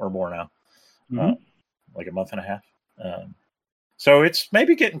or more now. Like a month and a half. So it's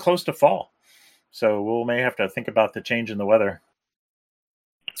maybe getting close to fall. So we may have to think about the change in the weather.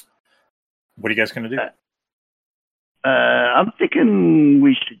 What are you guys going to do? I'm thinking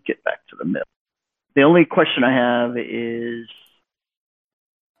we should get back to the mill. The only question I have is,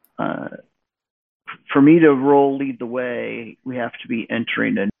 for me to lead the way, we have to be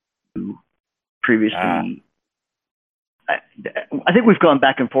entering a new previously. I think we've gone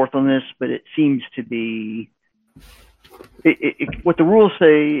back and forth on this, but it seems to be what the rules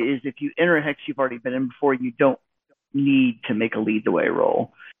say is if you enter a hex you've already been in before, you don't need to make a lead the way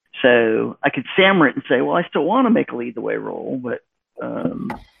roll. So I could Sammer it and say, well, I still want to make a lead the way roll, but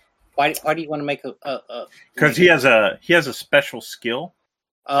why do you want to make a? Because he has a special skill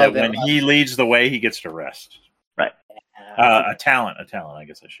that when he leads the way, he gets to rest. Right. A talent. I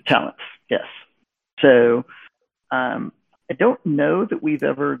guess I should. Talents. Yes. So I don't know that we've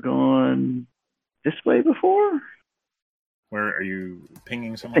ever gone this way before. Where are you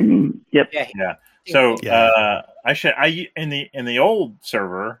pinging someone? Yep. Yeah. So in the old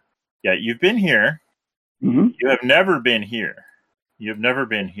server, you've been here. Mm-hmm. You have never been here.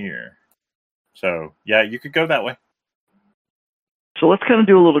 So you could go that way. So let's kind of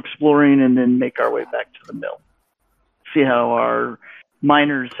do a little exploring and then make our way back to the mill. See how our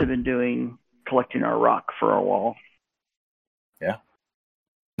miners have been doing collecting our rock for our wall. Yeah.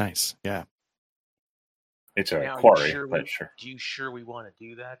 Nice. Yeah. It's a quarry, sure but sure. Do you sure we want to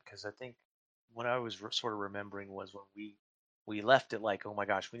do that? Because I think what I was sort of remembering was when we left it like, oh my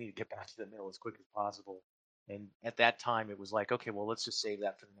gosh, we need to get back to the mill as quick as possible. And at that time, it was like, okay, well, let's just save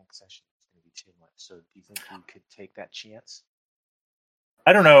that for the next session. It's going to be too much. So do you think we could take that chance?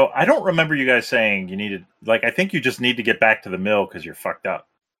 I don't know. I don't remember you guys saying you needed, I think you just need to get back to the mill because you're fucked up.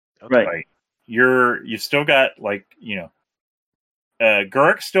 Okay. Right. You've still got,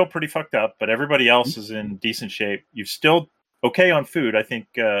 Gurk's still pretty fucked up, but everybody else is in decent shape. You've still okay on food. I think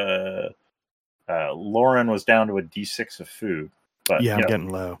Lauren was down to a D6 of food. But I'm getting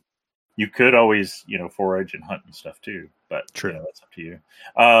low. You could always, forage and hunt and stuff too. But true. That's up to you.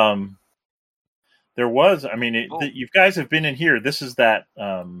 There was, you guys have been in here. This is that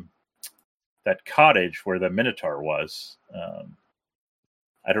cottage where the Minotaur was.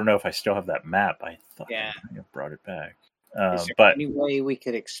 I don't know if I still have that map. I thought I brought it back. Is there any way we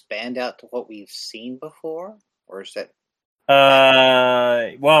could expand out to what we've seen before, or is that?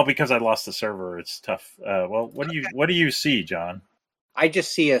 Well, because I lost the server, it's tough. Well, what do you see, John? I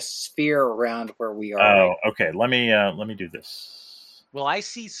just see a sphere around where we are. Oh, right okay. Let me do this. Well, I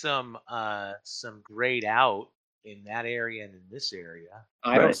see some grayed out in that area and in this area.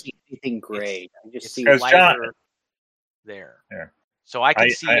 I don't see anything grayed. I just It's see lighter John, there. There. So I can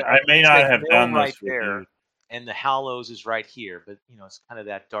see. I may not have done right this with there, you. and the Hallows is right here. But it's kind of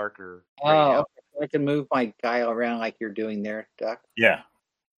that darker. Oh, okay. I can move my guy around like you're doing there, Duck. Yeah.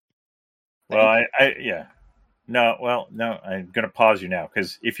 Well, yeah. No, well, no. I'm going to pause you now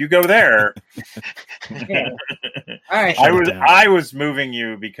because if you go there, Yeah. All right. I was moving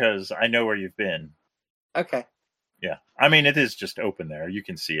you because I know where you've been. Okay. Yeah, I mean it is just open there. You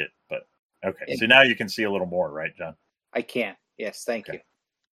can see it, but okay. Yeah. So now you can see a little more, right, John? I can. Yes, thank you.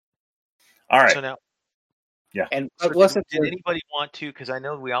 All right. So now, yeah. And did anybody want to? Because I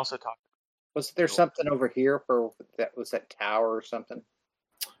know we also talked. Was there something over here for that? Was that tower or something?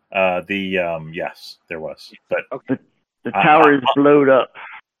 Yes, there was, but okay. The tower is blowed up.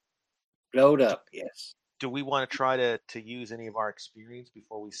 Blowed up, yes. Do we want to try to use any of our experience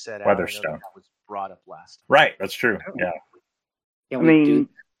before we set out? Weatherstone. That was brought up last time. Right, that's true. Yeah. Can we do?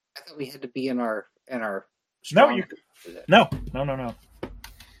 I thought we had to be in our. No, no.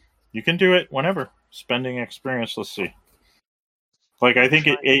 You can do it whenever. Spending experience. Let's see. Like I think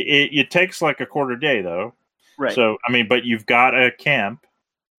it takes like a quarter day though. Right. So I mean, but you've got a camp.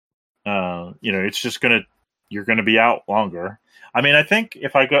 It's just you're gonna be out longer. I mean, I think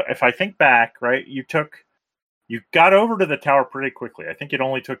if I think back, right, you got over to the tower pretty quickly. I think it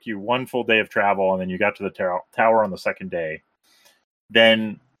only took you one full day of travel, and then you got to the tower on the second day.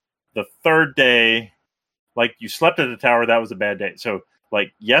 Then the third day, like you slept at the tower, that was a bad day. So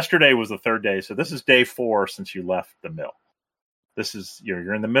like yesterday was the third day. So this is day 4 since you left the mill. This is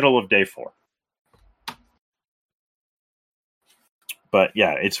you're in the middle of day 4. But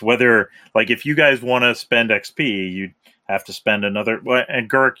yeah, it's whether like if you guys want to spend XP, you'd have to spend another. And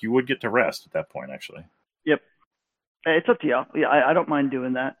Gurk, you would get to rest at that point, actually. Yep, it's up to you. Yeah, I don't mind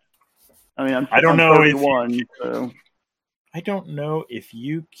doing that. I mean, I don't know 31, so I don't know if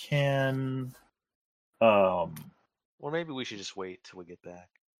you can. Well, maybe we should just wait till we get back.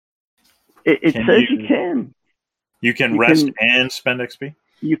 It says you can. You can rest and spend XP.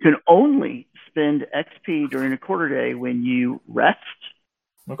 You can only spend XP during a quarter day when you rest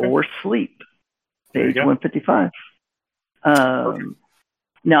or sleep. Page 155.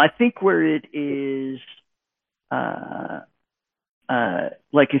 Now, I think where it is, like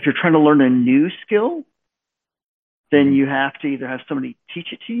if you're trying to learn a new skill, then you have to either have somebody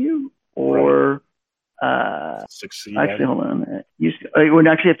teach it to you or succeed. Actually, hold on. You would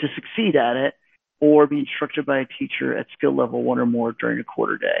actually have to succeed at it or be instructed by a teacher at skill level 1 or more during a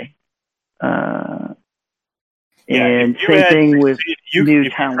quarter day. And same thing with new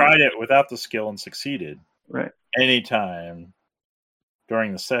talent. You tried it without the skill and succeeded. Right. Anytime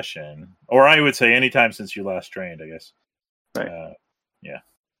during the session, or I would say anytime since you last trained, I guess. Right. Yeah.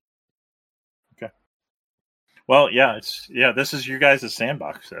 Okay. Well, this is you guys'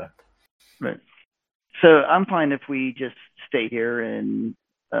 sandbox. So. Right. So I'm fine if we just stay here and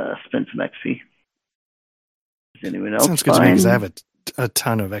spend some XP. Is anyone else? Sounds good to me because I have a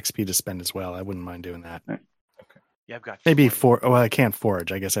ton of XP to spend as well. I wouldn't mind doing that. Right. Okay. Yeah, I've got maybe I can't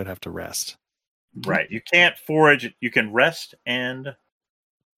forage. I guess I'd have to rest. Right. You can't forage. You can rest and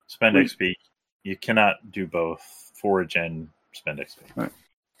spend XP. You cannot do both forage and spend XP. Right.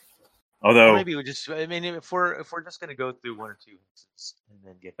 Although maybe we just. I mean, if we're just going to go through 1 or 2 hexes and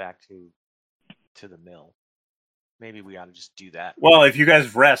then get back to the mill, maybe we ought to just do that. Well, if you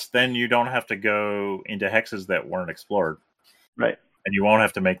guys rest, then you don't have to go into hexes that weren't explored. Right. And you won't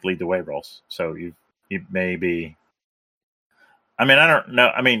have to make lead the way rolls. So you may be. I mean, I don't know.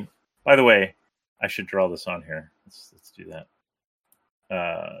 I mean, by the way, I should draw this on here. Let's do that.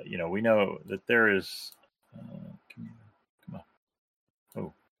 We know that there is. Come on.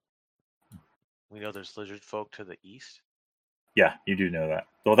 Oh. We know there's lizard folk to the east. Yeah, you do know that.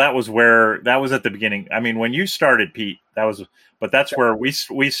 Well, that was at the beginning. I mean, when you started, Pete, but that's where we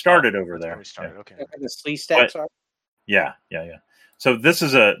started over there. We started. Okay. The slee stacks are. Yeah. So there's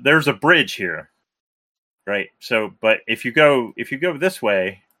a bridge here, right? So, but if you go this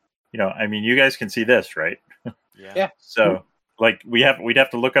way, I mean, you guys can see this, right? Yeah. So, like, we'd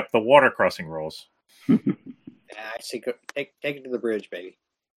have to look up the water crossing rules. Yeah, I see. Take it to the bridge, baby.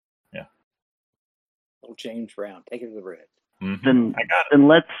 Yeah. Little James Brown, take it to the bridge. Mm-hmm. Then I got it. Then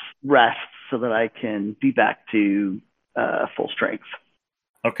let's rest so that I can be back to full strength.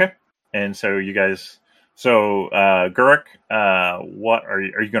 Okay. And so you guys, Gurk, what are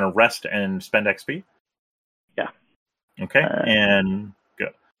you going to rest and spend XP? Yeah. Okay, and go.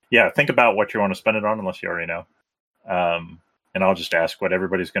 Yeah, think about what you want to spend it on, unless you already know. And I'll just ask what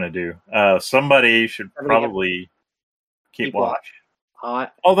everybody's going to do. Somebody should probably keep watch.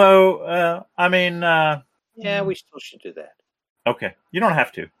 Although, I mean, yeah, we still should do that. Okay, you don't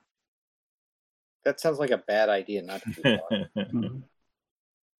have to. That sounds like a bad idea not to keep watch.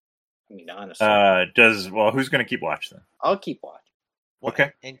 I mean, honestly. Who's going to keep watch then? I'll keep watch. Well,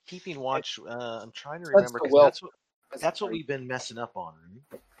 okay. And keeping watch, I'm trying to remember because that's what we've been messing up on,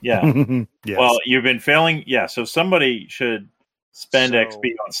 right? Yeah. Yes. Well, you've been failing. Yeah. So somebody should spend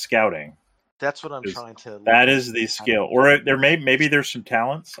XP on scouting. That's what I'm trying to. That is the skill, or maybe there's some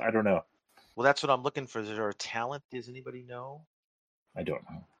talents. I don't know. Well, that's what I'm looking for. Is there a talent? Does anybody know? I don't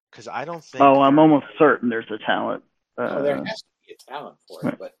know. Because I don't think. Oh, I'm almost certain there's a talent. There has to be a talent for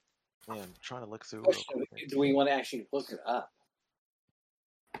it, but. Yeah, I'm trying to look through. Do we want to actually look it up?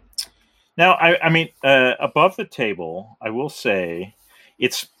 Now, I mean, above the table, I will say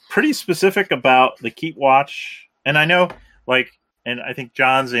it's pretty specific about the keep watch. And I know, and I think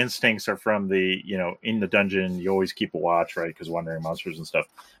John's instincts are from the, in the dungeon, you always keep a watch, right? Because wandering monsters and stuff.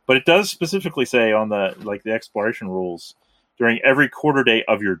 But it does specifically say on the exploration rules, during every quarter day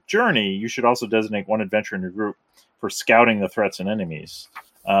of your journey, you should also designate one adventurer in your group for scouting the threats and enemies.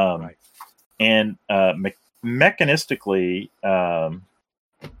 Right. And mechanistically,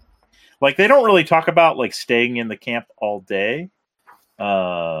 they don't really talk about staying in the camp all day.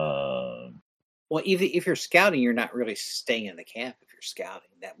 Well, even if you're scouting, you're not really staying in the camp. If you're scouting,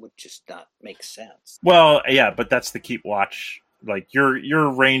 that would just not make sense. Well, yeah, but that's the keep watch.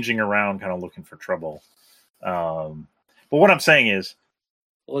 You're ranging around, kind of looking for trouble. But what I'm saying is,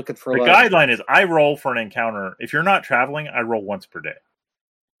 looking for the guideline is I roll for an encounter. If you're not traveling, I roll once per day.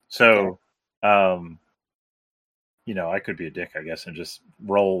 So, I could be a dick, I guess, and just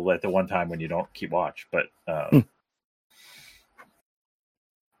roll at the one time when you don't keep watch. But, the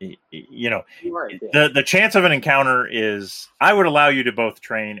chance of an encounter is I would allow you to both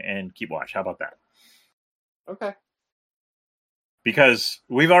train and keep watch. How about that? Okay. Because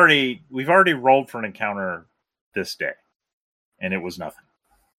we've already rolled for an encounter this day, and it was nothing.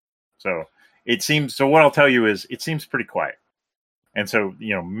 So what I'll tell you is it seems pretty quiet. And so,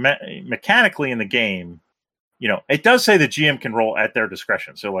 mechanically in the game, it does say the GM can roll at their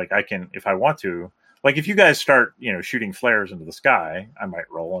discretion. So I can, if I want to, if you guys start, shooting flares into the sky, I might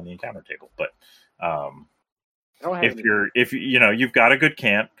roll on the encounter table. But if you've got a good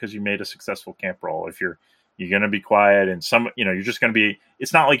camp because you made a successful camp roll, if you're going to be quiet and you're just going to be,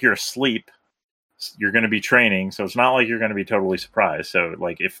 it's not like you're asleep. You're going to be training. So it's not like you're going to be totally surprised. So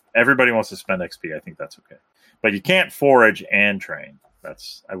if everybody wants to spend XP, I think that's okay. But you can't forage and train.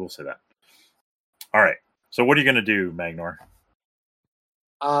 I will say that. All right. So what are you going to do, Magnor?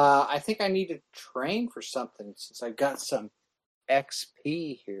 I think I need to train for something since I've got some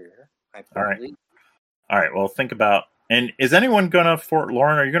XP here. All right. Well, think about. And is anyone going to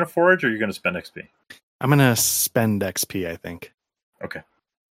Lauren? Are you going to forage or are you going to spend XP? I'm going to spend XP. I think. Okay.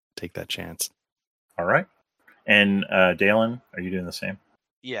 Take that chance. All right. And Dalen, are you doing the same?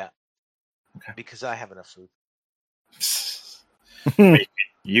 Yeah. Okay. Because I have enough food.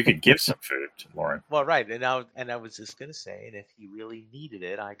 You could give some food to Lauren. Well, right, and I was just gonna say, and if he really needed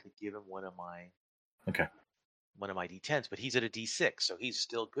it, I could give him one of my D10s. But he's at a D6, so he's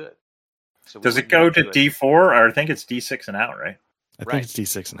still good. So does it go to D4, or I think it's D6 and out, right? I think it's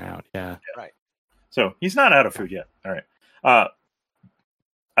D6 and out. Yeah. Right. So he's not out of food yet. All right.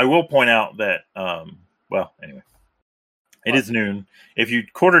 I will point out that. Well, anyway, it is noon. If you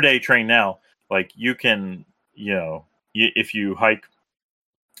quarter day train now, you can, if you hike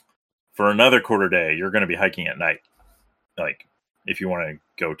for another quarter day, you're going to be hiking at night. If you want to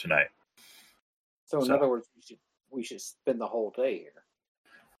go tonight. So in other words, we should spend the whole day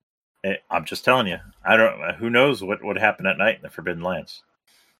here. I'm just telling you. I don't. Who knows what would happen at night in the Forbidden Lands?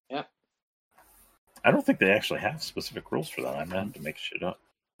 Yeah. I don't think they actually have specific rules for that. I'm going to have to make shit up.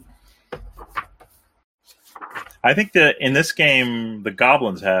 I think that in this game, the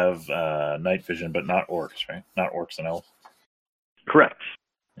goblins have night vision, but not orcs, right? Not orcs and elves. Correct.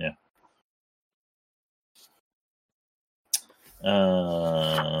 Yeah.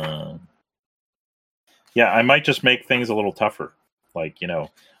 I might just make things a little tougher. A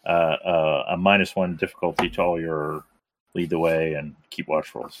 -1 difficulty to all your lead the way and keep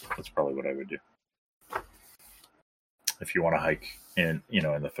watch rolls. That's probably what I would do. If you want to hike in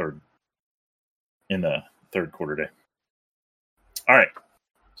the third quarter day. All right.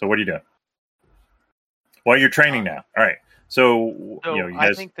 So what are you doing? Well, you're training now. All right. So you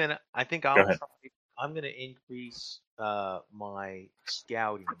guys. I think I'm going to increase my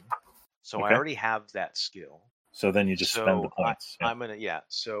scouting. So I already have that skill. So then you just spend the points. So I'm gonna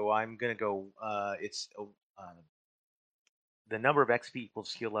go. It's the number of XP equals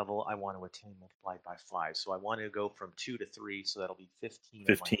skill level I want to attain multiplied by 5. So I want to go from 2 to 3. So that'll be 15.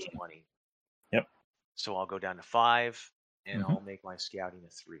 15. Of my 20. Yep. So I'll go down to 5, and I'll make my scouting a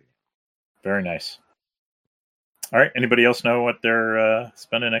 3. Very nice. All right. Anybody else know what they're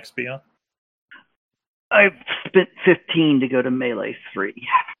spending XP on? I've spent 15 to go to melee 3.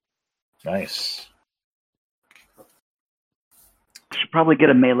 Nice. Should probably get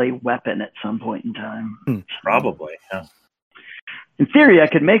a melee weapon at some point in time. Probably. Yeah. In theory, I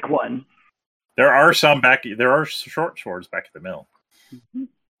could make one. There are short swords back at the mill.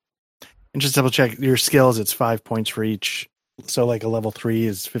 And just double check your skills. It's 5 points for each. So like a level 3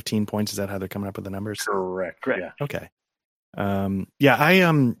 is 15 points. Is that how they're coming up with the numbers? Correct. Yeah. Okay.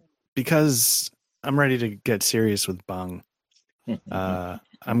 I because I'm ready to get serious with Bung.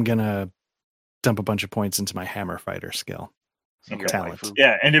 I'm gonna dump a bunch of points into my hammer fighter skill. Okay. Talent.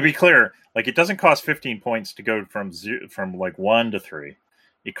 Yeah, and to be clear, like it doesn't cost 15 points to go from 1 to 3.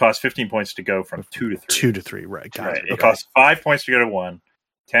 It costs 15 points to go from 2 to 3. 2 to 3, right? Got Right. it. It costs 5 points to go to 1,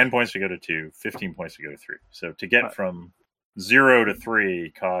 10 points to go to 2, 15 points to go to 3. So to get from 0 to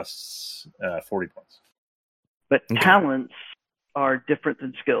 3 costs 40 points. But talents are different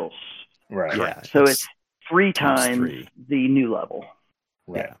than skills. Right. Yeah. So it's 3 times 3. the new level.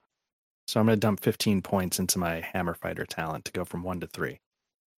 Right. Yeah. So I'm going to dump 15 points into my hammer fighter talent to go from 1 to 3.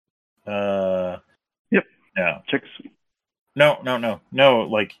 Yep. Yeah. Checks. No.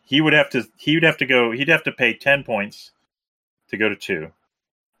 Like he'd have to pay 10 points to go to 2.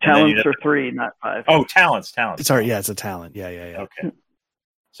 Talents are 3, not 5. Oh, talents. Sorry, yeah, it's a talent. Yeah. Okay.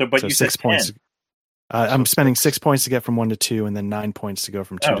 So you said 6 points. 10. I'm spending 6 points to get from 1 to 2, and then 9 points to go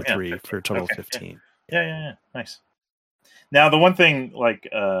from 2 to 3 for a total of 15. Yeah. Nice. Now the one thing,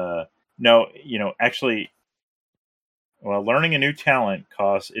 actually, learning a new talent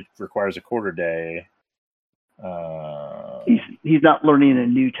requires a quarter day. He's not learning a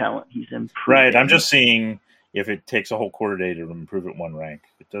new talent. He's improving. Right. I'm just seeing if it takes a whole quarter day to improve it 1 rank.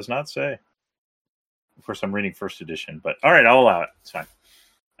 It does not say. Of course, I'm reading first edition, but all right, I'll allow it. It's fine.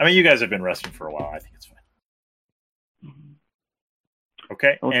 I mean, you guys have been resting for a while. I think it's fine.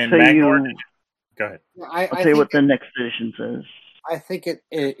 Okay. And Magnor, go ahead. I'll tell you what the next edition says. I think it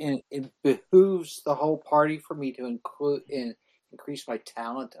behooves the whole party for me to increase my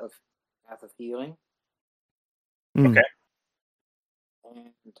talent of Path of Healing. Okay.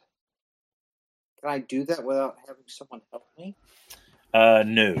 And can I do that without having someone help me?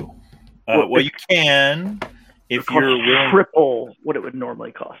 No. Well, you can if you're willing. Triple what it would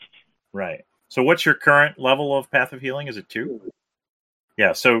normally cost. Right. So what's your current level of Path of Healing? Is it 2?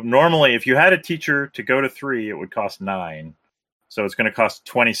 Yeah. So normally, if you had a teacher to go to 3, it would cost 9. So it's going to cost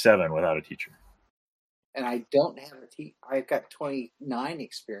 27 without a teacher. And I don't have a teacher. I've got 29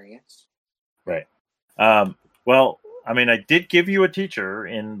 experience. Right. Well, I mean, I did give you a teacher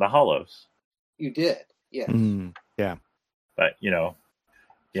in the Hollows. You did, yes. Yeah. But you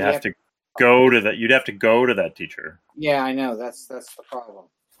have to go to that. You'd have to go to that teacher. Yeah, I know. That's the problem.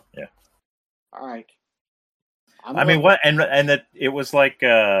 Yeah. All right. I mean, what? And that it was like,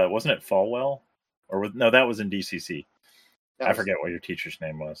 wasn't it Falwell? No, that was in DCC. I forget what your teacher's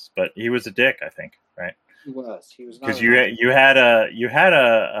name was, but he was a dick, I think, right? He was. He was not. Because you had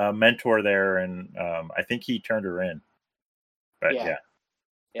a mentor there, and I think he turned her in. But yeah.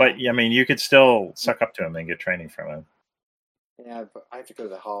 But I mean, you could still suck up to him and get training from him. Yeah, but I have to go to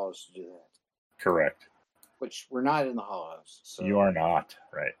the Hollows to do that. Correct. Which we're not in the Hollows. So. You are not,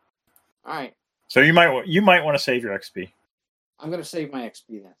 right? All right. So you might want to save your XP. I'm going to save my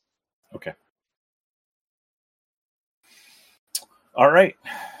XP then. Okay. All right.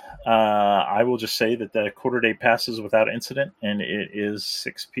 I will just say that the quarter day passes without incident, and it is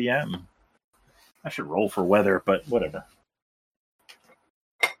 6 p.m. I should roll for weather, but whatever.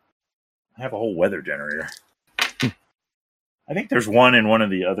 I have a whole weather generator. I think there's one in one of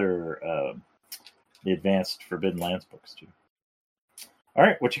the other the advanced Forbidden Lands books too. All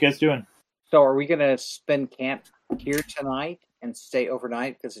right, what you guys doing? So are we going to spend camp here tonight and stay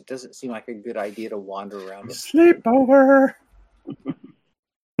overnight? Because it doesn't seem like a good idea to wander around. Sleepover.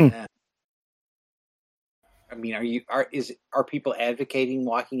 Yeah. I mean, are people advocating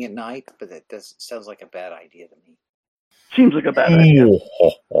walking at night? But that sounds like a bad idea to me. Seems like a bad idea.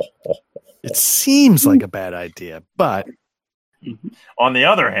 It seems like a bad idea, but on the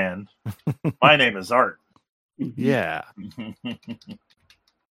other hand, my name is Art. Yeah.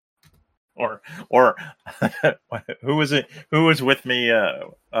 or who was it? Who was with me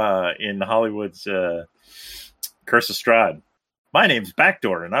in Hollywood's Curse of Strahd? My name's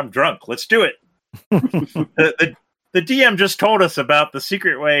Backdoor, and I'm drunk. Let's do it. The DM just told us about the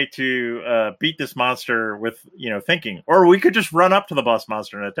secret way to beat this monster with thinking, or we could just run up to the boss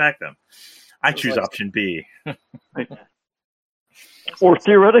monster and attack them. I choose option B. Or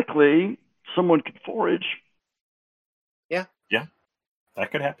theoretically, someone could forage. Yeah,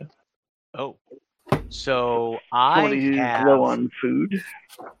 that could happen. Oh, so Somebody who's low on food.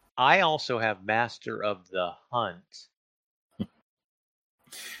 I also have Master of the Hunt.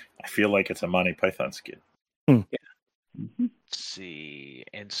 I feel like it's a Monty Python skit. Yeah. Let's see.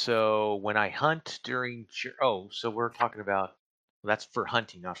 And so when I hunt during... so we're talking about... that's for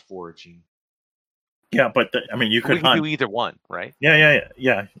hunting, not foraging. Yeah, but you could hunt. Do either one, right? Yeah.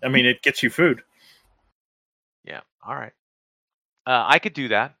 I mean, it gets you food. Yeah. All right. I could do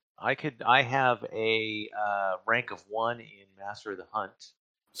that. I have a rank of 1 in Master of the Hunt.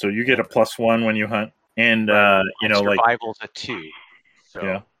 So you get a +1 when you hunt, and survival's a 2. So.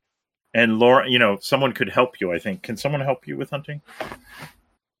 Yeah. And Laura, someone could help you. I think. Can someone help you with hunting?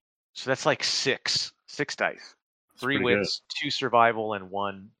 So that's like 6 dice. That's 3 wits, 2 survival, and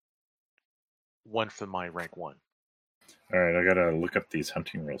one for my rank 1. All right, I gotta look up these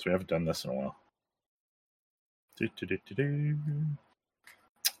hunting rules. We haven't done this in a while.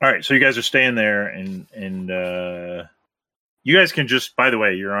 All right, so you guys are staying there, and you guys can just. By the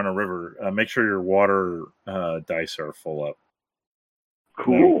way, you're on a river. Make sure your water dice are full up.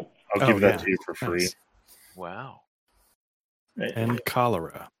 Cool. I'll give that to you for free. Nice. Wow. And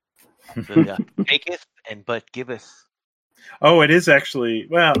cholera. Taketh and but giveth. Oh, it is actually.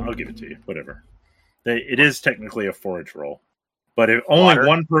 Well, I'll give it to you. Whatever. It is technically a forage roll, but if only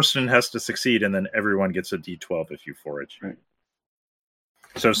one person has to succeed, and then everyone gets a D12 if you forage. Right.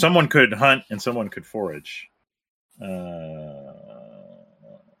 So someone could hunt and someone could forage.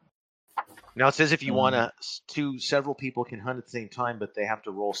 Now it says if you want to, several people can hunt at the same time, but they have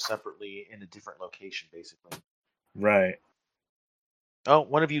to roll separately in a different location, basically. Right. Oh,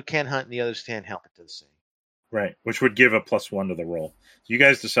 one of you can hunt and the others can help. It does say. Right, which would give a +1 to the roll. So you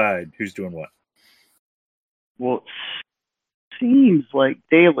guys decide who's doing what. Well, it seems like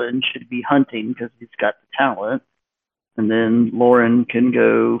Dalen should be hunting because he's got the talent, and then Lauren can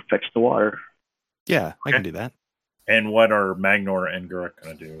go fetch the water. Yeah, I can do that. And what are Magnor and Guruk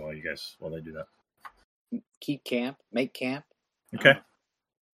going to do while they do that? Keep camp, make camp. Okay.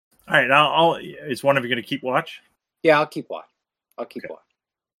 All right. Is one of you going to keep watch? Yeah, I'll keep watch. Watch.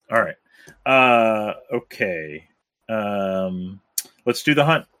 All right. Okay. Let's do the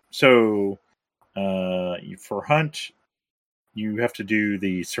hunt. So, for hunt, you have to do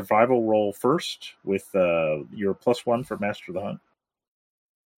the survival roll first with your +1 for Master of the Hunt.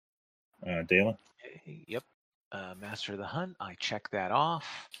 Dalen? Yep. Master of the Hunt. I check that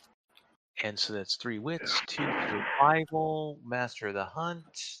off. And so that's 3 wits, 2 survival, Master of the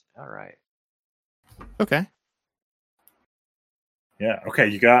Hunt. All right. Okay. Yeah. Okay.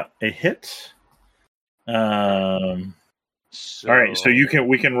 You got a hit. All right. So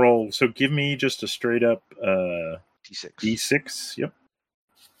we can roll. So give me just a straight up D6. D6. Yep.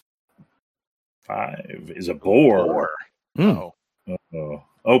 5 is a boar. Oh.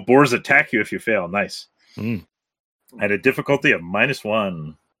 Oh, boars attack you if you fail. Nice. Mm. At a difficulty of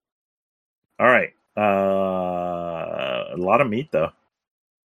 -1. All right. A lot of meat though,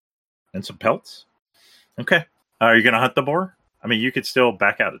 and some pelts. Okay. Are you going to hunt the boar? I mean, you could still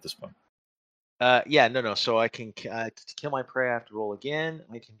back out at this point. Yeah, no. So I can to kill my prey. I have to roll again.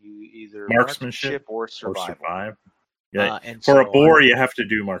 I can do either marksmanship or survive. Yeah. And for a boar, you have to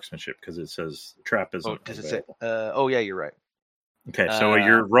do marksmanship because it says trap isn't. Oh, does it say? Yeah, you're right. Okay, so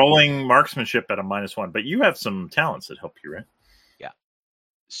you're rolling marksmanship at a -1, but you have some talents that help you, right? Yeah.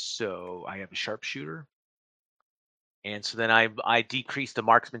 So I have a sharpshooter, and so then I decrease the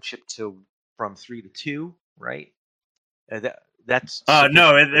marksmanship from 3 to 2, right? That's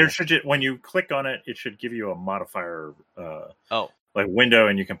no. There should when you click on it, it should give you a modifier. Like window,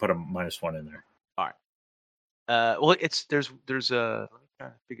 and you can put a -1 in there. All right. Well, there's a. Let me try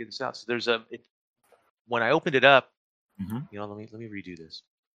to figure this out. So there's when I opened it up. Mm-hmm. Let me redo this.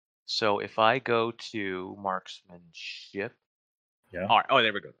 So if I go to marksmanship, yeah. All right. Oh,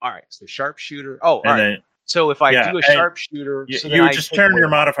 there we go. All right. So sharpshooter. Oh, all and right. Then, so if I do a sharpshooter, you would just turn your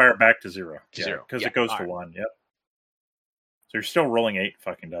modifier back to 0. To 0 because it goes to 1. Yep. So you're still rolling 8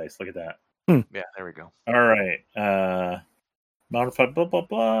 fucking dice. Look at that. Yeah, there we go. All right. Modify blah blah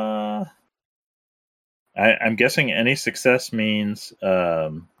blah. I'm guessing any success means.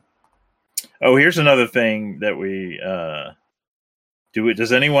 Here's another thing that we do.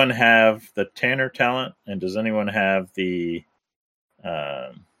 Does anyone have the Tanner talent, and does anyone have the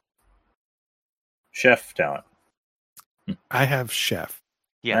chef talent? I have chef.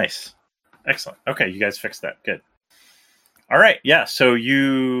 Yeah. Nice. Excellent. Okay, you guys fixed that. Good. All right. Yeah. So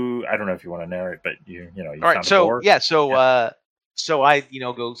I don't know if you want to narrate, but you All right. found a So boar. yeah. So I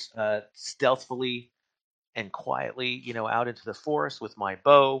go stealthily and quietly out into the forest with my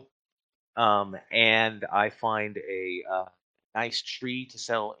bow, and I find a nice tree to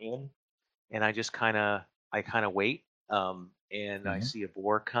settle in, and I just kind of wait, and I see a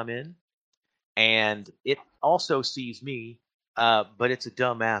boar come in, and it also sees me. But it's a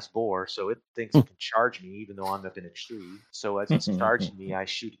dumbass boar, so it thinks it can charge me, even though I'm up in a tree. So as it's charging me, I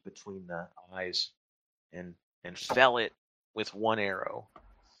shoot it between the eyes, and fell it with one arrow.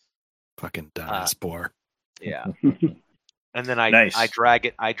 Fucking dumbass boar. Yeah, and then I Nice. drag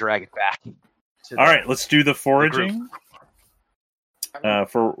it back. All right, let's do the foraging. I'm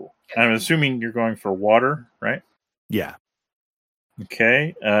assuming you're going for water, right? Yeah.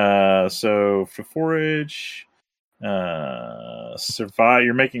 Okay. So for forage. Survive.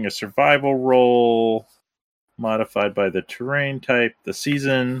 You're making a survival roll modified by the terrain type, the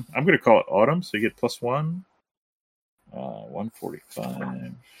season. I'm going to call it autumn, so you get +1.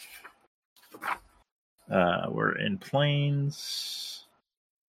 145. We're in plains.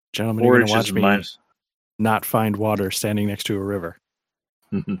 Gentlemen, you're going to watch me not find water standing next to a river.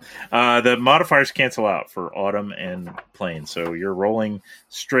 The modifiers cancel out for autumn and plains, so you're rolling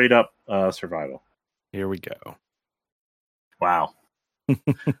straight up survival. Here we go. Wow.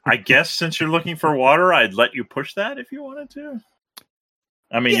 I guess since you're looking for water, I'd let you push that if you wanted to.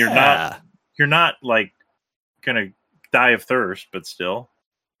 I mean, you're not like gonna die of thirst, but still.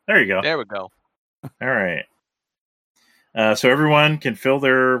 There you go. There we go. All right. So everyone can fill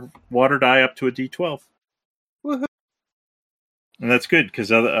their water die up to a D12. Woohoo. And that's good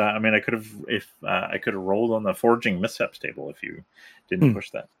because I mean, I could have rolled on the foraging mishaps table if you didn't push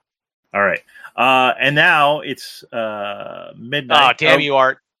that. All right. And now it's midnight. Oh, damn you,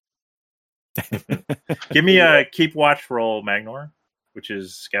 Art. Give me a keep watch roll, Magnor, which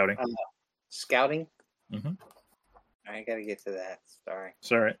is scouting. Scouting? Mm-hmm. I got to get to that. Sorry.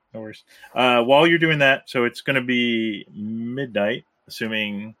 It's all right. No worries. While you're doing that, so it's going to be midnight,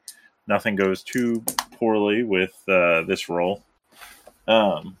 assuming nothing goes too poorly with this roll.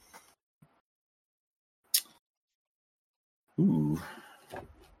 Ooh.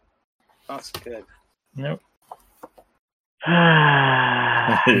 That's good. Nope.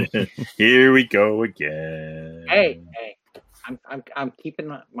 Here we go again. Hey, I'm keeping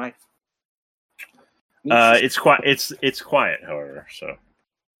my. It's quiet. It's quiet, however. So,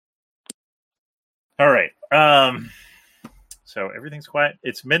 all right. So everything's quiet.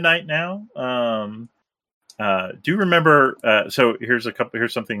 It's midnight now. Do you remember? So here's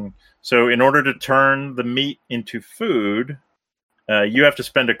something. So in order to turn the meat into food. You have to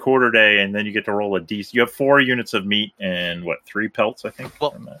spend a quarter day, and then you get to roll a D. You have 4 units of meat and 3 pelts, I think.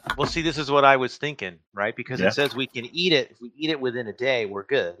 Well, see, this is what I was thinking, right? Because it says we can eat it. If we eat it within a day, we're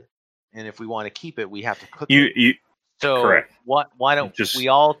good. And if we want to keep it, we have to cook it. So correct. Why don't we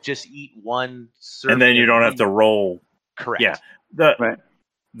all just eat one serving? And then you don't have to roll. Correct. Yeah.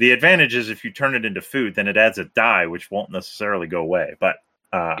 The advantage is if you turn it into food, then it adds a die, which won't necessarily go away. But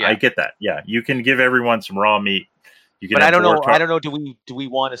I get that. Yeah, you can give everyone some raw meat. But I don't know. I don't know. Do we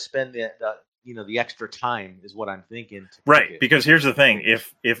want to spend the extra time? Is what I'm thinking. Right, because here's the thing: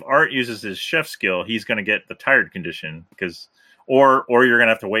 if Art uses his chef skill, he's going to get the tired condition or you're going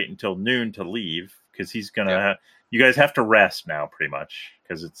to have to wait until noon to leave because he's going to. You guys have to rest now, pretty much,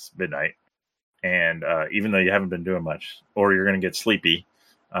 because it's midnight, and even though you haven't been doing much, or you're going to get sleepy,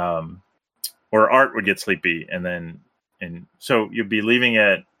 or Art would get sleepy, and so you'll be leaving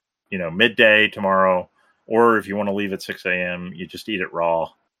at midday tomorrow. Or if you want to leave at 6 a.m., you just eat it raw.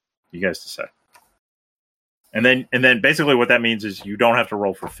 You guys decide. And then basically what that means is you don't have to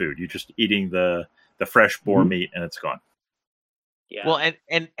roll for food. You're just eating the fresh boar meat and it's gone. Yeah. Well,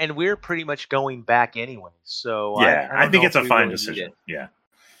 and we're pretty much going back anyway. So yeah, I think it's a fine decision. Yeah.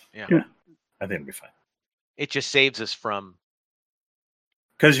 I think it'll be fine. It just saves us from.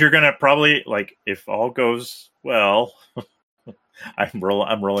 Because you're gonna probably if all goes well. I'm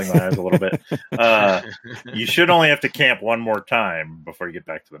rolling my eyes a little bit. You should only have to camp one more time before you get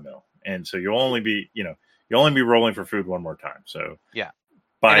back to the mill, and so you'll only be rolling for food one more time. So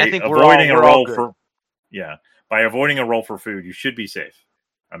by avoiding a roll for food, you should be safe.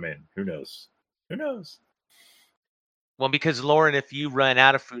 I mean, who knows? Well, because Lauren, if you run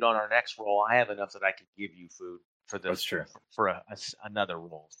out of food on our next roll, I have enough that I could give you food for the That's true. for another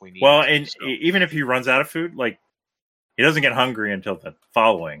roll if we need. Well, even if he runs out of food, he doesn't get hungry until the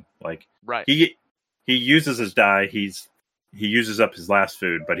following. Right. He uses his die. He uses up his last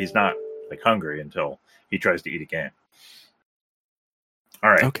food, but he's not hungry until he tries to eat again.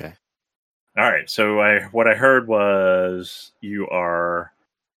 All right. Okay. All right. So what I heard was you are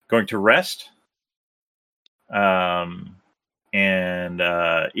going to rest, and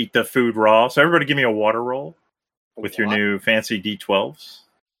eat the food raw. So everybody, give me a water roll with your new fancy D12s.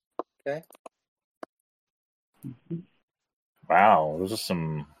 Okay. Wow, those are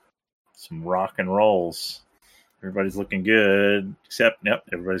some rock and rolls. Everybody's looking good, except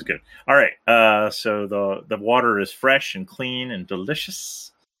everybody's good. All right. So the water is fresh and clean and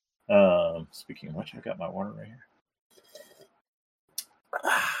delicious. Speaking of which, I got my water right here.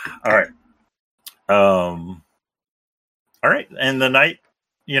 All right. All right. And the night,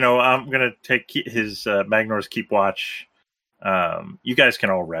 I'm gonna take his Magnor's keep watch. You guys can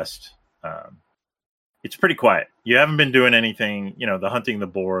all rest. It's pretty quiet. You haven't been doing anything. The hunting the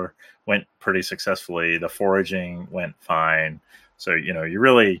boar went pretty successfully. The foraging went fine. So,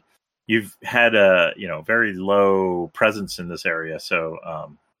 you've had a, very low presence in this area. So,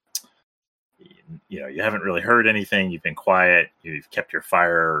 you haven't really heard anything. You've been quiet. You've kept your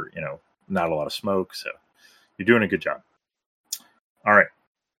fire, not a lot of smoke. So you're doing a good job. All right.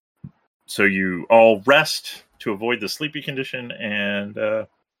 So you all rest to avoid the sleepy condition, and the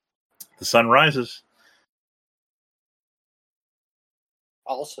sun rises.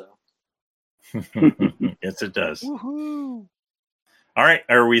 Also. Yes, it does. Woohoo! All right.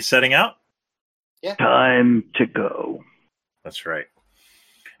 Are we setting out? Yeah. Time to go. That's right.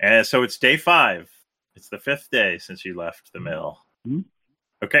 And so it's day 5. It's the 5th day since you left the mill. Mm-hmm.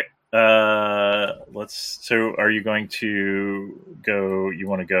 Okay. So are you going to go? You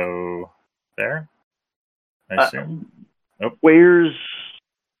want to go there? I assume.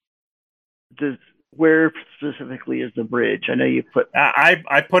 Where specifically is the bridge? I know you put.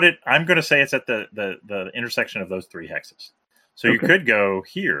 I put it. I'm going to say it's at the intersection of those 3 hexes. So you could go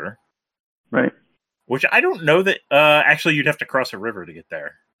here, right? Which I don't know that. Actually, you'd have to cross a river to get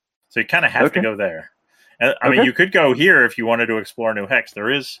there. So you kind of have to go there. I mean, you could go here if you wanted to explore a new hex. There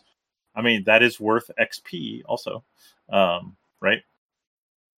is. I mean, that is worth XP also, right?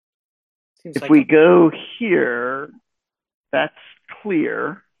 If we go here, that's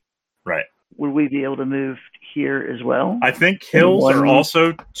clear. Right. Would we be able to move here as well? I think hills are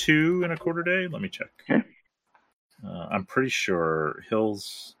also 2 1/4 day. Let me check. Okay. I'm pretty sure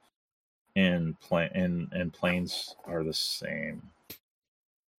hills and plains are the same.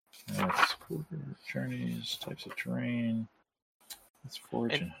 That's quarter journeys, types of terrain. That's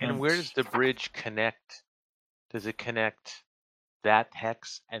forage and where does the bridge connect? Does it connect that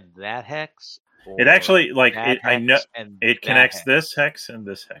hex and that hex? It actually, I know it connects hex. This hex and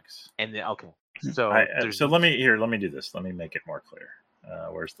this hex. And okay, so so let me do this. Let me make it more clear.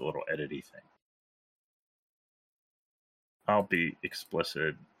 Where's the little edity thing? I'll be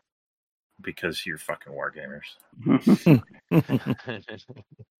explicit because you're fucking wargamers.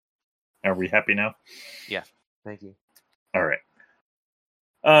 Are we happy now? Yeah, thank you. All right.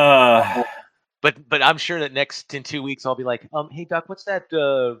 But I'm sure that in 2 weeks I'll be like, hey Doc, what's that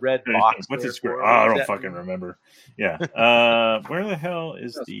red box? What's the square? I don't fucking remember. Yeah. Where the hell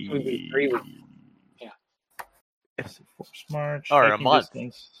is the? Yeah. Force march or a month?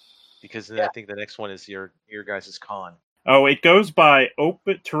 Distance. Because I think the next one is your guys' con. Oh, it goes by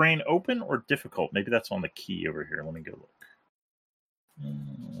terrain open or difficult. Maybe that's on the key over here. Let me go look.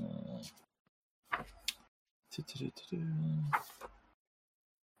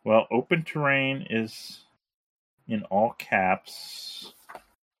 Well, open terrain is in all caps.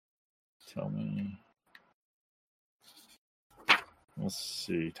 Tell me. Let's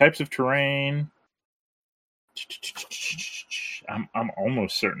see. Types of terrain. I'm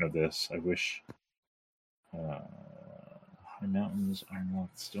almost certain of this. I wish. High mountains, Ironlock,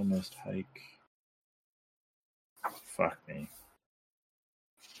 still most hike. Fuck me.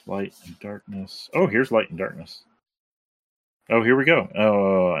 Light and darkness. Oh, here's light and darkness. Oh, here we go.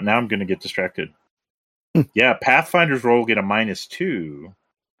 Oh, now I'm going to get distracted. Yeah, Pathfinder's roll get a -2.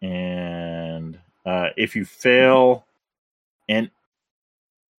 And if you fail and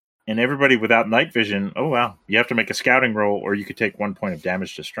everybody without night vision, oh, wow. You have to make a scouting roll or you could take 1 point of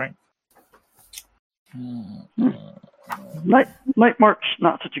damage to strength. Night march,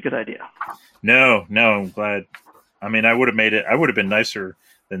 not such a good idea. No, I'm glad. I mean, I would have been nicer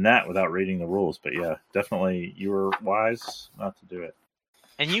than that without reading the rules. But yeah, definitely you were wise not to do it.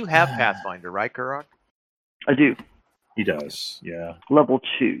 And you have Pathfinder, right, Kurok? I do. He does, yeah. Level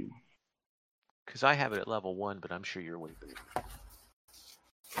 2. Because I have it at level 1, but I'm sure you're way better.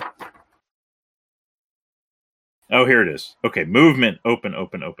 Oh, here it is. Okay, movement,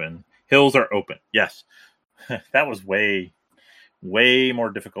 open. Hills are open. Yes. That was way, way more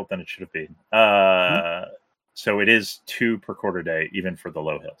difficult than it should have been. So it is 2 per quarter day, even for the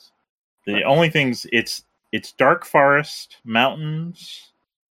low hills. The only things it's dark forest, mountains,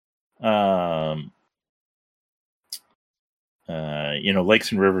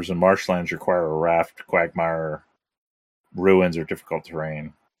 lakes and rivers and marshlands require a raft, quagmire, ruins, or difficult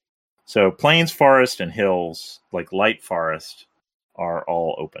terrain. So plains, forest, and hills, like light forest, are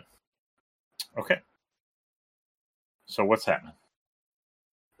all open. Okay. So what's happening?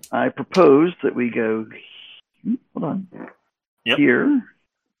 I propose that we go, hold on, here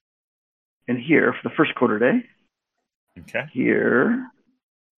and here for the first quarter day. Okay. Here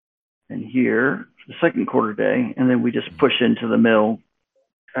and here for the second quarter day, and then we just push into the mill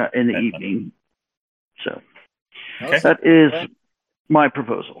in the evening. So that is my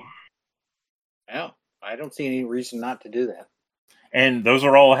proposal. Well, I don't see any reason not to do that. And those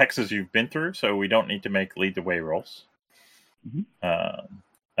are all hexes you've been through, so we don't need to make lead the way rolls.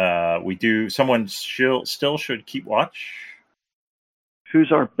 Mm-hmm. We do. Someone still should keep watch.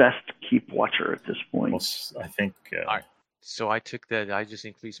 Who's our best keep watcher at this point? Well, I think. All right. So I took that. I just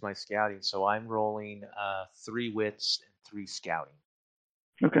increased my scouting, so I'm rolling 3 wits and 3 scouting.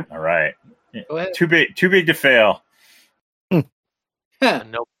 Okay. All right. Go ahead. Too big to fail.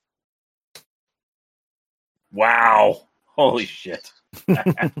 Nope. Wow. Holy shit. All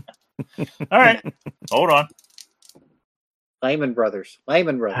right. Hold on. Lehman Brothers.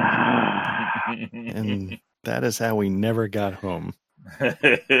 And that is how we never got home. So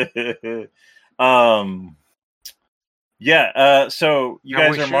you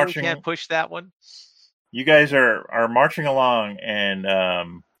guys are marching. We can't push that one. You guys are marching along, and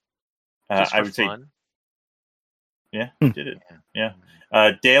Just for I would fun. say, yeah, did it. Yeah,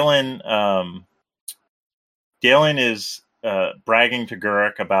 Dalen is bragging to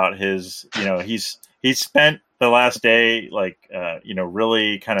Guruk about his. He's spent the last day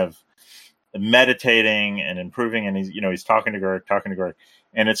really kind of meditating and improving, and he's talking to Guruk,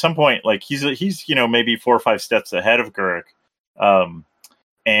 and at some point, like he's maybe 4 or 5 steps ahead of Guruk,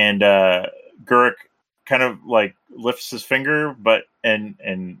 and Guruk kind of like lifts his finger,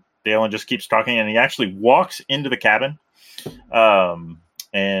 and Dalen just keeps talking, and he actually walks into the cabin,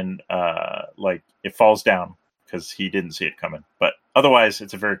 and it falls down because he didn't see it coming. But otherwise,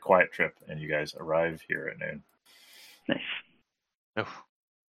 it's a very quiet trip, and you guys arrive here at noon. Nice.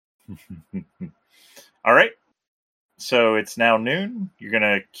 All right. So it's now noon. You're going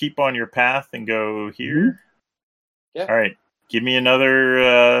to keep on your path and go here. Yeah. All right. Give me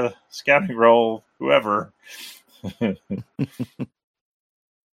another scouting roll, whoever. You're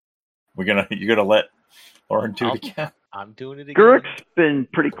gonna let Lauren do it again. I'm doing it again. Guruk's been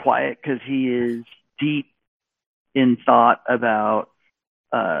pretty quiet because he is deep in thought about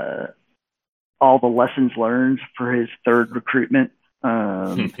all the lessons learned for his 3rd recruitment.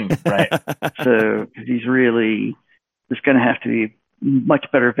 Right. So he's really, there's going to have to be much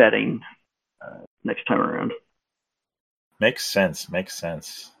better vetting next time around. Makes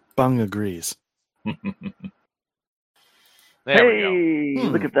sense. Bung agrees. There Hey, we go.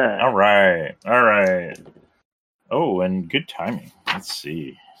 look at that. All right. Oh, and good timing. Let's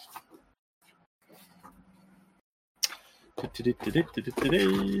see.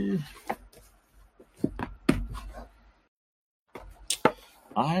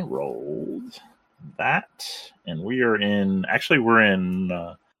 I rolled that, and we're in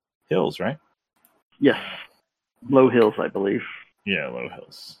hills, right? Yes. Low hills, I believe. Yeah, low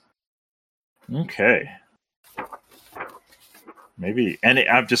hills. Okay. Maybe, and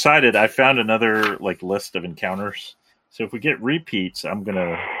I've decided I found another list of encounters. So if we get repeats, I'm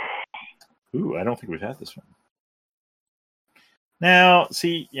gonna. Ooh, I don't think we've had this one. Now,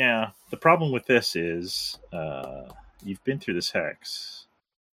 see, yeah, the problem with this is you've been through this hex,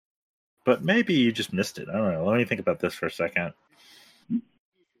 but maybe you just missed it. I don't know. Let me think about this for a second.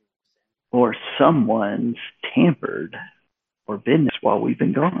 Or someone's tampered or been this while we've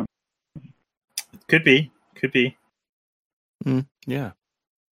been gone. Could be. Yeah.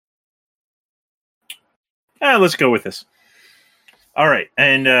 Let's go with this. All right.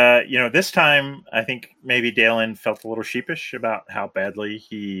 And, this time I think maybe Dalen felt a little sheepish about how badly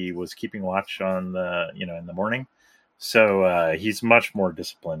he was keeping watch on in the morning. So he's much more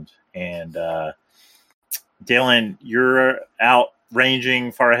disciplined. And Dalen, you're out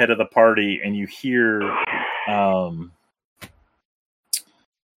ranging far ahead of the party, and you hear the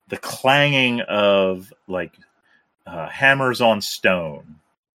clanging of hammers on stone.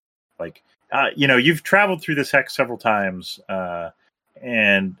 You've traveled through this hex several times,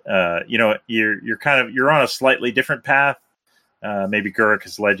 and you're on a slightly different path. Maybe Guruk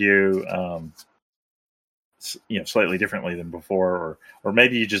has led you, slightly differently than before, or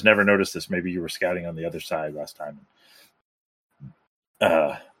maybe you just never noticed this. Maybe you were scouting on the other side last time.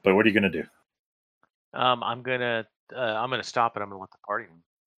 But what are you gonna do? I'm gonna stop and I'm gonna let the party run.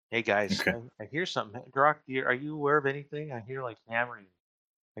 Hey guys, Okay. I hear something. Grok, are you aware of anything? I hear like hammering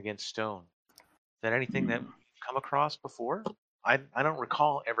against stone. Is that anything that you've come across before? I don't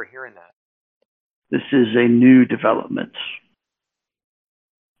recall ever hearing that. This is a new development,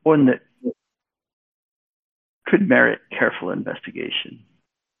 one that could merit careful investigation.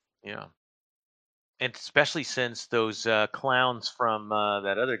 Yeah. And especially since those clowns from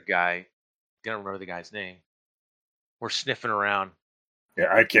that other guy, I don't remember the guy's name, were sniffing around.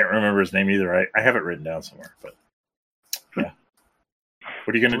 Yeah, I can't remember his name either. I have it written down somewhere, but yeah.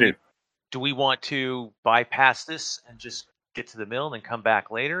 What are you gonna do? Do we want to bypass this and just get to the mill and then come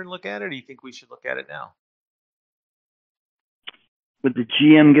back later and look at it? Or do you think we should look at it now? Would the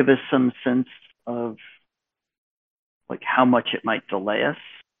GM give us some sense of like how much it might delay us?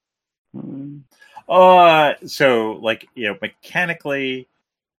 So like, mechanically,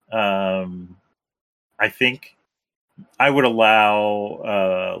 I think I would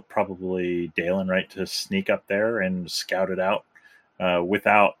allow probably Dalen, right, to sneak up there and scout it out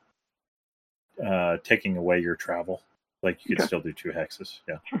without taking away your travel. Like you could still do 2 hexes.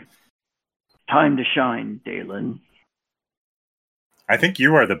 Yeah. Time to shine, Dalen. I think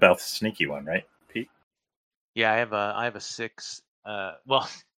you are the best sneaky one, right, Pete? Yeah, I have a 6. Well,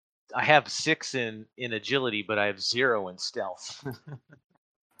 I have 6 in agility, but I have 0 in stealth.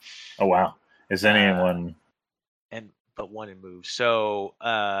 Oh wow! Is anyone? But 1 in move. So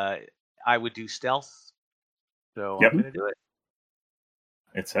I would do stealth. So Yep. I'm gonna do it.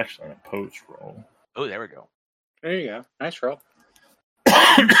 It's actually an opposed roll. Oh, there we go. There you go. Nice roll.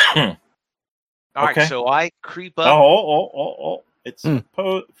 All right, so I creep up. Oh! It's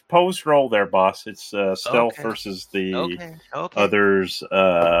post roll there, boss. It's stealth versus the others.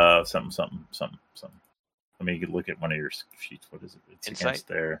 Something. Let me look at one of your sheets. What is it? It's Insight? against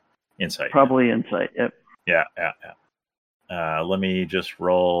their insight. Probably insight. Yep. Yeah. Let me just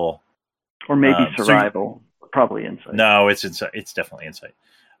roll. Or maybe survival. Probably insight. No, it's insight. It's definitely insight.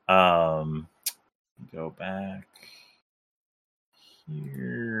 Go back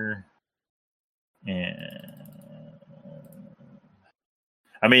here. And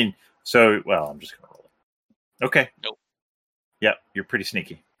I mean, I'm just gonna roll it. Okay. Nope. Yep, you're pretty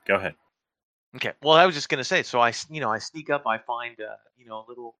sneaky. Go ahead. Okay. Well, I was just gonna say. So I sneak up. I find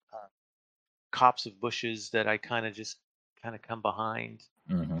little copse of bushes that I kind of come behind,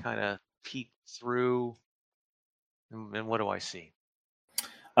 kind of peek through, and what do I see?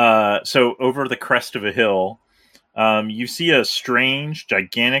 So over the crest of a hill, you see a strange,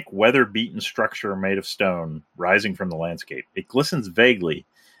 gigantic, weather-beaten structure made of stone rising from the landscape. It glistens vaguely,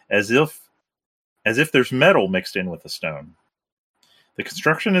 as if there's metal mixed in with the stone. The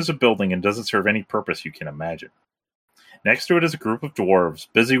construction is a building and doesn't serve any purpose you can imagine. Next to it is a group of dwarves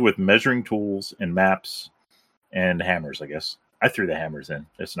busy with measuring tools and maps and hammers, I guess. I threw the hammers in.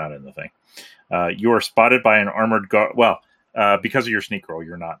 It's not in the thing. You are spotted by an armored guard. Well, because of your sneak roll,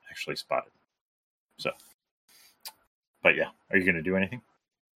 you're not actually spotted. So, but yeah, are you going to do anything?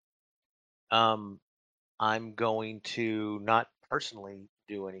 I'm going to not personally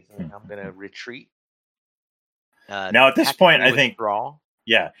do anything. I'm going to retreat. Now, at this point, I think withdraw.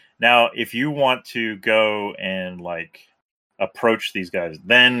 Yeah. Now, if you want to go and approach these guys,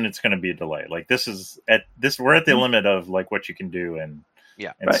 then it's going to be a delay. Like we're at the limit of what you can do and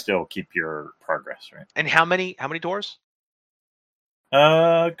still keep your progress, right? And how many doors?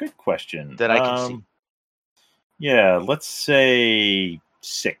 Good question. That I can see. Yeah, let's say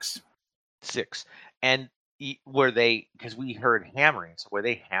 6. 6. And were they, because we heard hammering, so were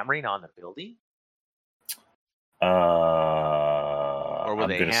they hammering on the building? Or were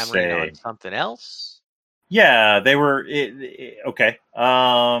they hammering on something else? Yeah, they were. Okay.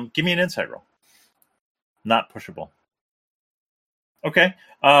 Give me an insight roll. Not pushable. Okay.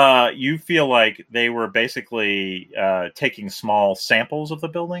 You feel like they were basically taking small samples of the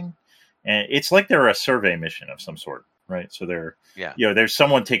building, and it's like they're a survey mission of some sort, right? So they're, there's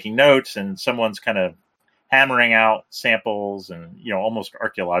someone taking notes, and someone's kind of hammering out samples, and almost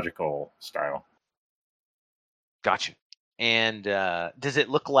archaeological style. Gotcha. And does it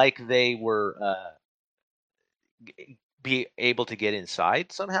look like they were be able to get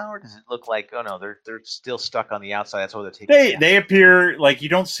inside somehow, or does it look like they're still stuck on the outside? That's why they're taking. They appear like you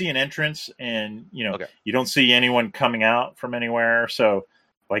don't see an entrance, and you don't see anyone coming out from anywhere. So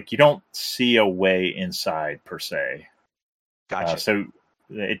you don't see a way inside per se. Gotcha. So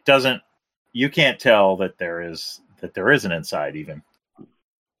it doesn't. You can't tell that there is an inside even.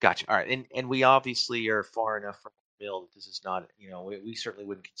 Gotcha. All right, and we obviously are far enough from the mill that this is not. We certainly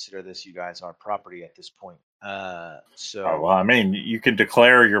wouldn't consider this, you guys, our property at this point. So, well, I mean, you can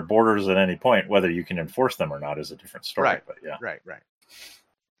declare your borders at any point. Whether you can enforce them or not is a different story. Right. But yeah, right.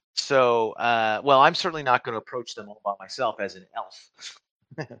 So, well, I'm certainly not going to approach them all by myself as an elf.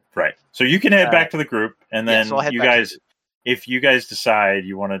 right. So you can head back to the group, and then so I'll head you back to the guys, group. if you guys decide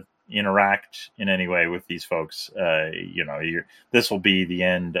you want to interact in any way with these folks, this will be the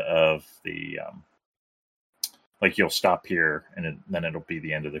end of the. Like you'll stop here, and then it'll be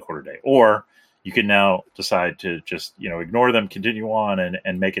the end of the quarter day, or you can now decide to just ignore them, continue on,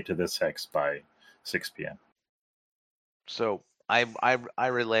 and make it to this hex by 6 p.m. So I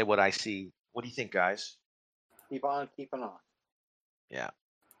relay what I see. What do you think, guys? Keep on keeping on. Yeah.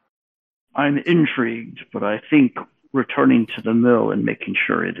 I'm intrigued, but I think returning to the mill and making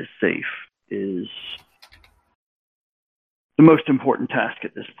sure it is safe is the most important task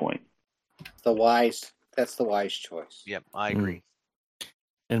at this point. That's the wise choice. Yep, I agree.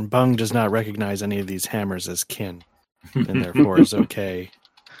 And Bung does not recognize any of these hammers as kin, and therefore is okay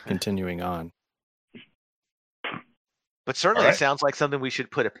continuing on. But certainly All right. it sounds like something we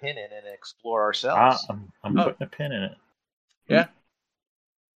should put a pin in and explore ourselves. I'm putting a pin in it. Yeah.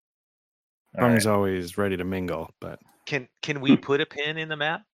 All Bung's right. always ready to mingle, but Can we put a pin in the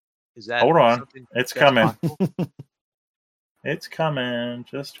map? Is that Hold on. something It's that's coming. possible? It's coming.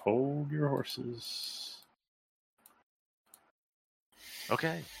 Just hold your horses.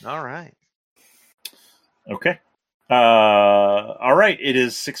 Okay. All right. Okay. All right. It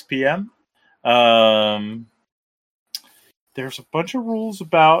is 6 p.m. There's a bunch of rules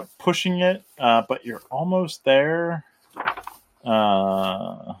about pushing it, but you're almost there.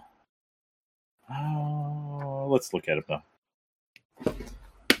 Let's look at it, though. Do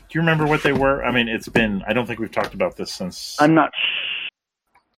you remember what they were? I mean, I don't think we've talked about this since... I'm not.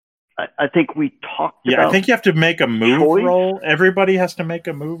 I think we talked about. Yeah, I think you have to make a move choice? roll. Everybody has to make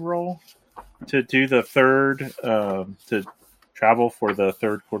a move roll to do the third, to travel for the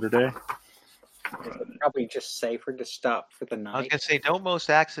third quarter day. It's probably just safer to stop for the I was night. gonna say, don't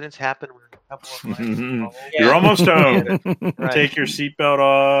most accidents happen when a couple of miles? You're almost home. Right. Take your seatbelt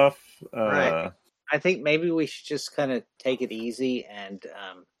off. Right. I think maybe we should just kind of take it easy and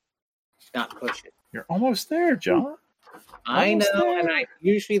not push it. You're almost there, John. I Almost know, there. and I'm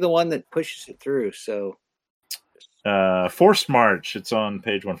usually the one that pushes it through. So Forced march. It's on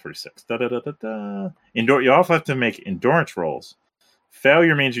page 146. You also have to make endurance rolls.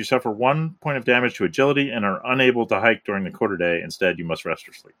 Failure means you suffer 1 point of damage to agility and are unable to hike during the quarter day. Instead, you must rest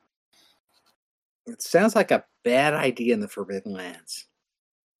or sleep. it sounds like a bad idea in the Forbidden Lands.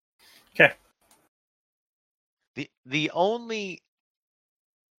 Okay. The only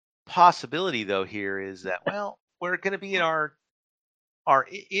possibility though here is that we're going to be in our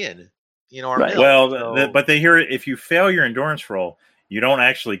inn, our Right. mill. Well, so- but they hear if you fail your endurance roll, you don't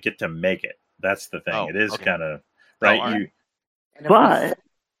actually get to make it. That's the thing. Oh, It is okay. kind of right. all right. You And But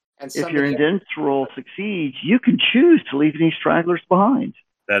and if your endurance roll succeeds, you can choose to leave any stragglers behind.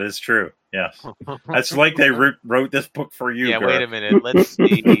 that is true. Yes, that's like they wrote this book for you. yeah, Gurk. wait a minute. Let's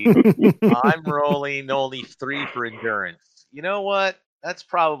see. I'm rolling only 3 for endurance. You know what? That's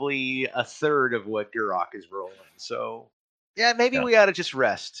probably a third of what Gurok is rolling. So, yeah, maybe Yeah. we ought to just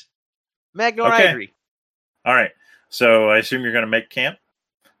rest. Magnor, Okay. I agree. All right. So I assume you're going to make camp.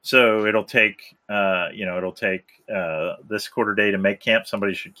 So it'll take, this quarter day to make camp.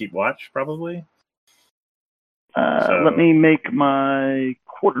 Somebody should keep watch, probably. Let me make my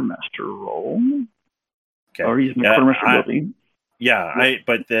quartermaster roll. Okay. Or use my Yeah, quartermaster ability.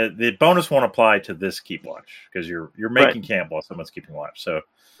 But the bonus won't apply to this keep watch because you're making camp while someone's keeping watch. So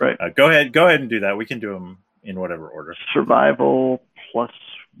Right. go ahead and do that. We can do them in whatever order. Survival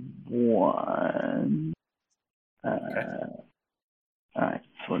 +1. All right,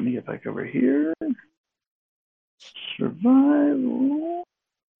 so let me get back over here. Survival.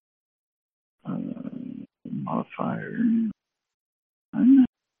 Modifier.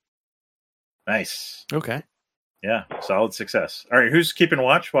 Nice. okay. Yeah, solid success. All right, who's keeping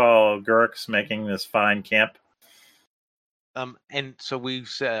watch while Gurk's making this fine camp? And so we've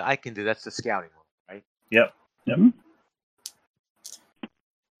said I can do that's the scouting roll, right? Yep. Mhm.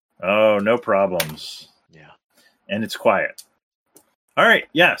 Oh, no problems. Yeah. And it's quiet. All right,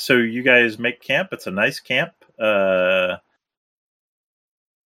 yeah. So you guys make camp. It's a nice camp.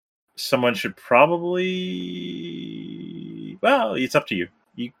 Someone should probably. Well, it's up to you.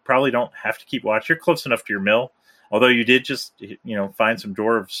 You probably don't have to keep watch. You're close enough to your mill, although you did just find some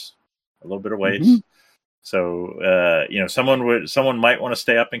dwarves a little bit of ways. Mhm. So someone might want to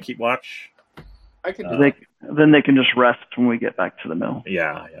stay up and keep watch. I could Then they can just rest when we get back to the mill.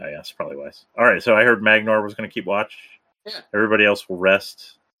 Yeah. It's probably wise. All right. So I heard Magnor was going to keep watch. Yeah. Everybody else will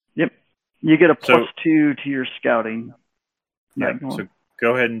rest. Yep. You get a +2 to your scouting. Yeah, so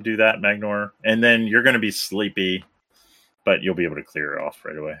go ahead and do that, Magnor. And then you're going to be sleepy, but you'll be able to clear it off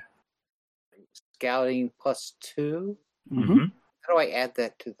right away. Scouting +2? Mm-hmm. How do I add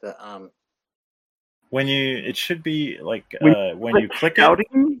that to the... It should be like when you click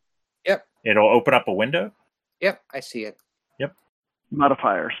scouting? it. Yep. It'll open up a window. Yep, I see it. Yep.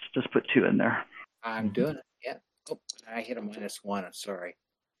 Modifiers. Just put 2 in there. I'm doing it. Yeah. Oh, I hit a -1. I'm sorry.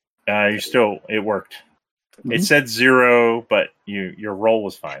 It worked. Mm-hmm. It said 0, but your roll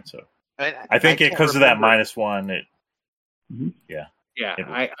was fine. So I think because of that -1, yeah. Yeah,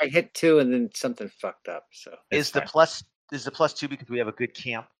 I hit 2 and then something fucked up. So is the +2 because we have a good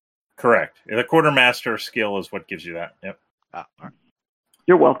camp? Correct. The quartermaster skill is what gives you that. Yep. All right.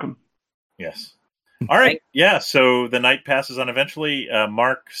 You're welcome. Yes. All right. Yeah. So the night passes on. Eventually,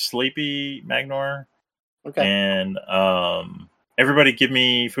 Mark, sleepy, Magnor. Okay. And everybody, give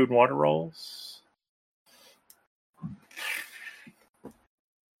me food and water rolls.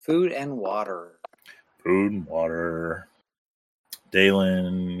 Food and water. Food and water.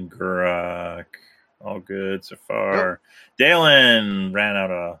 Dalen, Gurak, all good so far. Nope. Dalen ran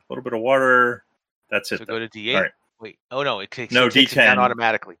out a little bit of water. That's it. So go to D8. All right. Wait. Oh no, it takes D10 it down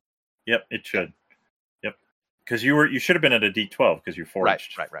automatically. Yep, it should. Yep, because you should have been at a D12 because you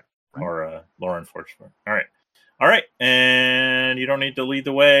forged. Right. Or Lauren forged. All right, and you don't need to lead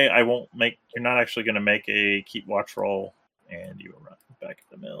the way. You're not actually going to make a keep watch roll, and you will run back at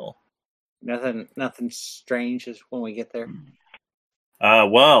the mill. Nothing strange is when we get there.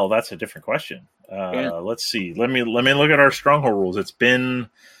 Well, that's a different question. Let's see. Let me look at our stronghold rules. It's been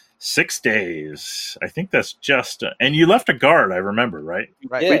 6 days. I think that's just... and you left a guard, I remember, right?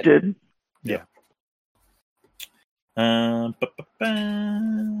 Right. We did. Yeah. I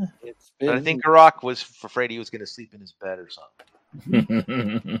think Iraq was afraid he was going to sleep in his bed or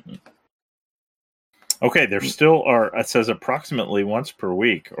something. Okay, there still are... It says approximately once per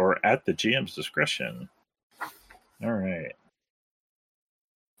week or at the GM's discretion. All right.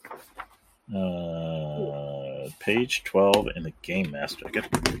 Page 12 in the Game Master. I got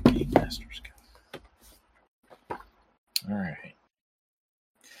the Game Master's guide. All right.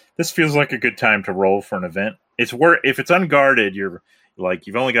 This feels like a good time to roll for an event. If it's unguarded, you've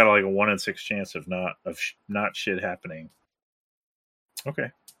only got like a 1 in 6 chance of not shit happening.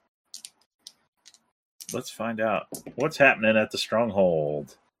 Okay. Let's find out what's happening at the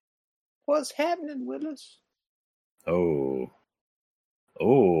stronghold. What's happening, Willis? Oh.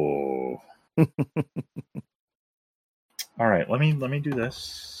 All right, let me do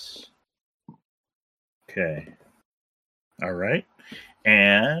this. Okay. All right.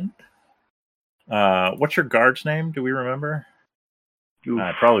 And what's your guard's name? Do we remember?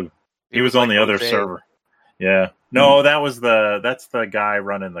 Probably he was on the other server. Yeah. No, that's the guy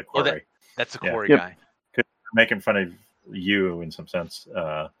running the quarry. That's the quarry guy. Making fun of you in some sense.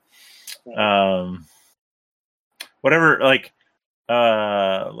 Whatever, like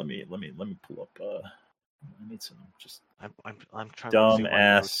let me pull up I need some just I'm trying dumb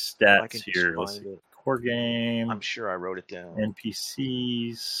ass stats here. Let's see. Core game. I'm sure I wrote it down.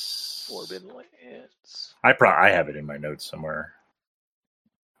 NPCs. Forbidden Lands. I have it in my notes somewhere.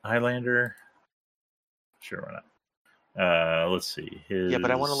 Highlander. Sure, why not? Let's see. Yeah,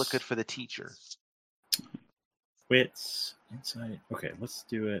 but I want to look good for the teacher. Wits. Insight. Okay, let's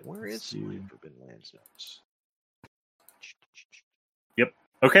do it. Where is my Forbidden Lands notes? Yep.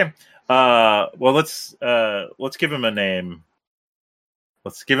 Okay. Well, let's give him a name.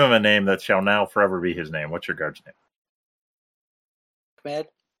 Let's give him a name that shall now forever be his name. What's your guard's name? Schmed.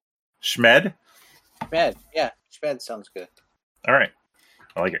 Schmed? Schmed. Yeah, Schmed sounds good. All right.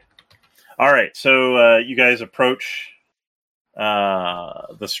 I like it. All right. So you guys approach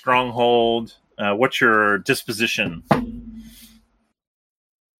the stronghold. What's your disposition?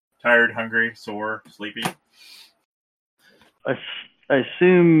 Tired, hungry, sore, sleepy? I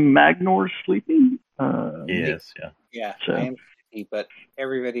assume Magnor's sleeping? Yes, yeah. Yeah, so. I am sleepy, but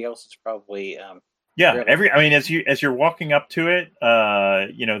everybody else is probably... yeah, as you're walking up to it,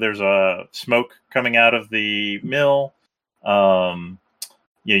 there's a smoke coming out of the mill.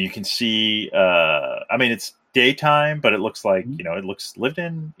 You can see, it's daytime, but it looks like, it looks lived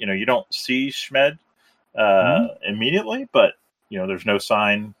in. You don't see Schmed immediately, but, there's no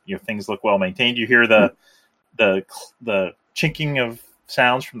sign. Things look well maintained. You hear the chinking of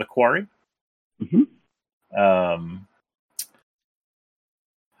sounds from the quarry. Mm-hmm.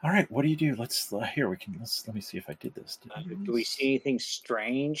 All right, what do you do? Let me see if I did this. Do we see anything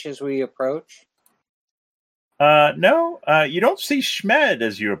strange as we approach? No, you don't see Schmed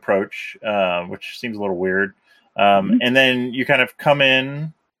as you approach, which seems a little weird. And then you kind of come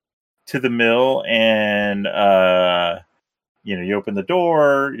in to the mill, and you open the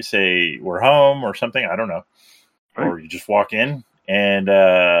door. You say we're home or something. I don't know, Right. or you just walk in and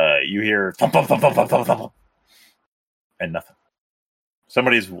you hear thump thump thump thump thump thump thump, and nothing.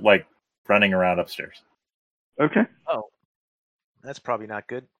 Somebody's like running around upstairs. Okay. Oh, that's probably not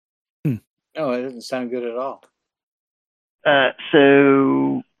good. No, it doesn't sound good at all.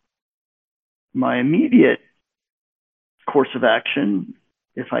 So my immediate course of action,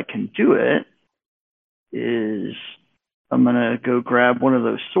 if I can do it, is I'm gonna go grab one of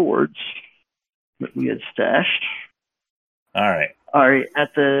those swords that we had stashed. All right. Are they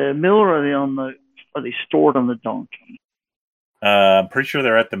at the mill, or are they stored on the donkey? I'm pretty sure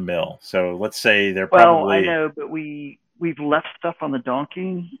they're at the mill. So let's say they're Well, probably. I know, but we've left stuff on the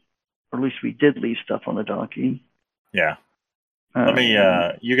donkey, or at least we did leave stuff on the donkey. Yeah. Let me.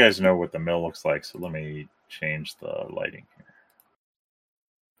 You guys know what the mill looks like, so let me change the lighting here.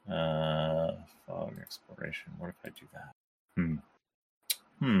 Fog exploration. What if I do that?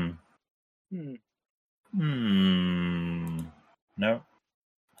 No,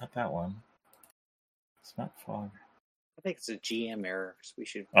 not that one. It's not fog. I think it's a GM error. So we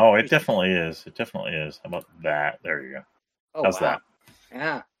should. Oh, it definitely is. It definitely is. How about that? There you go. Oh, How's wow. that?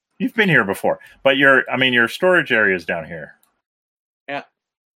 Yeah. You've been here before, but your storage area is down here. Yeah.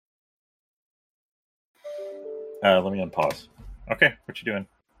 Let me unpause. Okay, what you doing?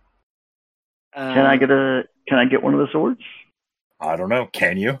 Can I get one of the swords? I don't know.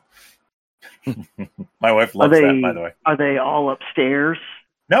 Can you? My wife loves that, by the way. Are they all upstairs?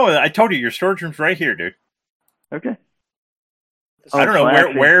 No, I told you your storage room's right here, dude. Okay. I don't know so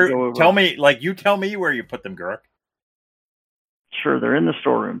I where. actually go Tell me, you tell me where you put them, Guruk. Sure, they're in the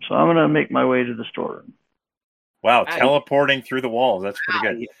storeroom, so I'm gonna make my way to the storeroom. Wow, Nice. Teleporting through the walls. That's pretty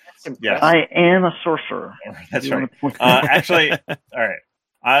good. That's impressive. Yeah. I am a sorcerer. That's You right. wanna point- Actually, all right.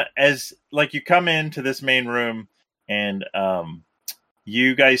 As you come into this main room, and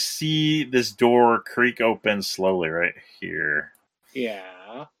you guys see this door creak open slowly right here. Yeah.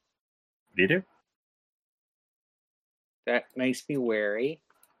 What do you do? That makes me wary.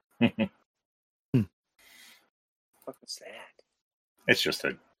 What was that? It's just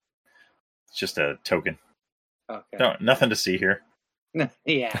a token. Okay. No, nothing to see here.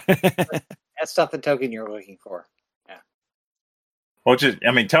 Yeah. That's not the token you're looking for. Well,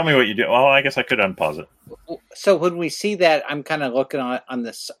 tell me what you do. Well, I guess I could unpause it. So when we see that, I'm kind of looking on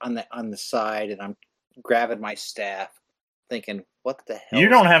the side, and I'm grabbing my staff, thinking, "What the hell?" You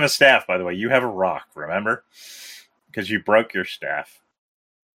don't have a staff, by the way. You have a rock. Remember, because you broke your staff.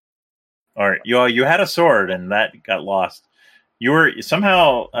 All right, you had a sword, and that got lost. You were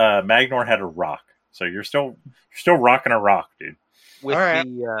somehow Magnor had a rock, so you're still rocking a rock, dude. With All right.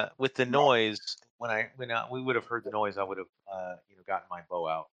 with the noise, when we would have heard the noise, I would have gotten my bow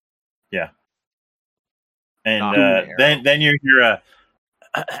out. Yeah. And Not an arrow. then you hear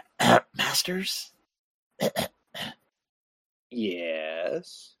Masters,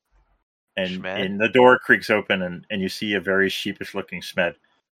 Yes. and the door creaks open, and you see a very sheepish looking Schmed.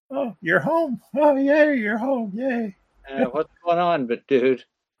 Oh, you're home! Oh, yay! You're home! Yay! What's going on, but dude?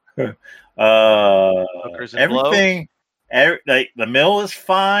 Hookers and Everything, like the mill is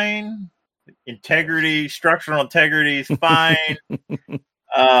fine. Integrity, structural integrity is fine.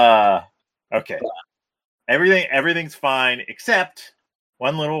 Okay. Everything's fine except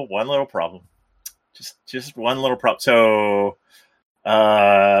one little problem. Just one little problem. So,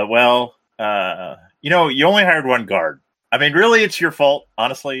 you only hired one guard. I mean, really, it's your fault.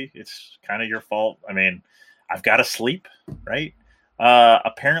 Honestly, it's kind of your fault. I mean, I've got to sleep, right?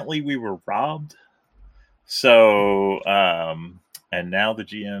 Apparently, we were robbed. So, and now the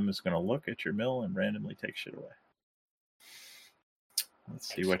GM is going to look at your mill and randomly take shit away.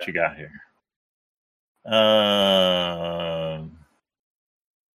 Let's see what you got here.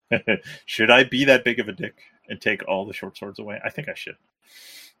 Should I be that big of a dick and take all the short swords away? I think I should.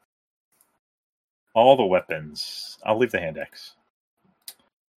 All the weapons. I'll leave the hand axe.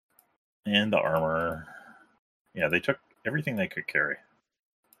 And the armor. Yeah, they took everything they could carry.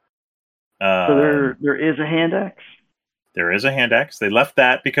 So there is a hand axe? There is a hand axe. They left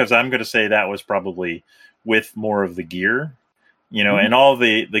that because I'm going to say that was probably with more of the gear. And all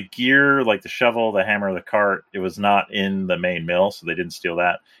the gear, like the shovel, the hammer, the cart, it was not in the main mill, so they didn't steal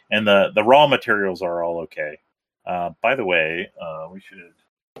that. And the raw materials are all okay. By the way,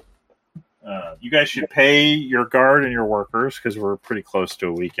 you guys should pay your guard and your workers because we're pretty close to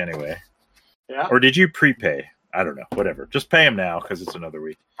a week anyway. Yeah. Or did you prepay? I don't know. Whatever. Just pay them now because it's another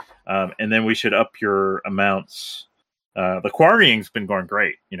week. And then we should up your amounts. The quarrying's been going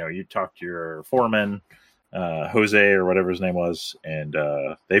great. You talked to your foreman. Jose or whatever his name was, and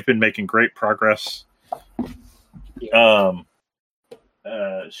they've been making great progress.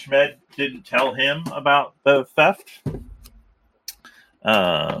 Schmed didn't tell him about the theft,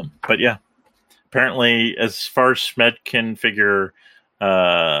 but yeah, apparently, as far as Schmed can figure,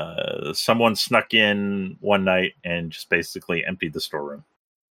 someone snuck in one night and just basically emptied the storeroom.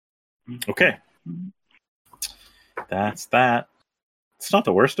 Okay, that's that. It's not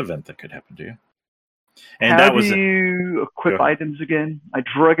the worst event that could happen to you. And how do you equip items again? I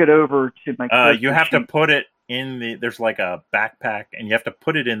drug it over to my. You have to put it in the. There's like a backpack, and you have to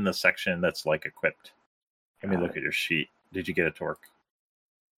put it in the section that's like equipped. Let me look at your sheet. Did you get it to work?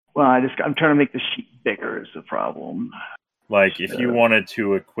 Well, I'm trying to make the sheet bigger. Is the problem? Like if you wanted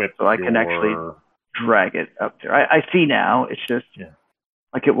to equip, so I can actually drag it up there. I see now. It's just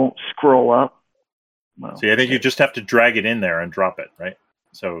like it won't scroll up. Well, so I think you just have to drag it in there and drop it, right?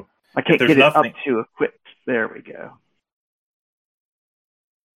 So I can't get it up to equipped. There we go.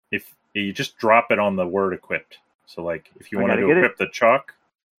 If you just drop it on the word equipped. So like if you wanted to equip the chalk,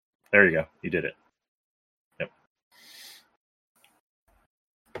 there you go. You did it. Yep.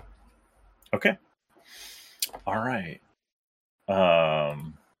 Okay. All right.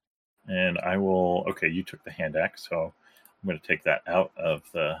 And I will. Okay, you took the hand axe, so I'm going to take that out of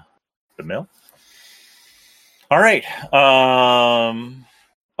the mill. All right.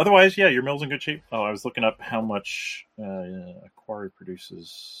 Otherwise, yeah, your mill's in good shape. Oh, I was looking up how much a quarry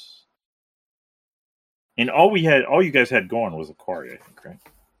produces. And all you guys had going was a quarry, I think, right?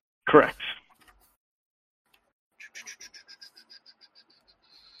 Correct.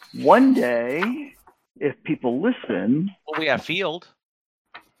 One day, if people listen, well, we have field.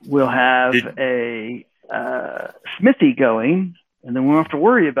 We'll have a smithy going, and then we won't have to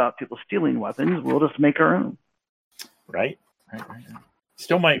worry about people stealing weapons. We'll just make our own. Right.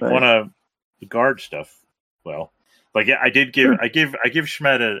 Still might want to guard stuff. Well, like I did give I give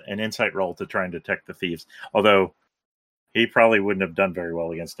Schmed an insight roll to try and detect the thieves. Although he probably wouldn't have done very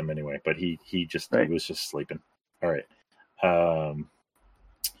well against them anyway. But he was just sleeping. All right.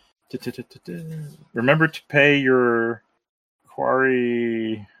 Remember to pay your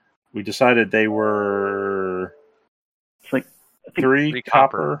quarry. We decided they were like three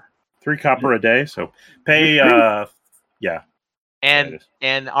copper a day. So pay. Yeah.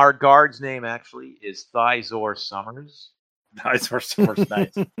 And our guard's name actually is Thizor Summers. Thizor Summers,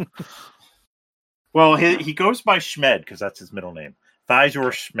 nice. Well, he goes by Schmed because that's his middle name.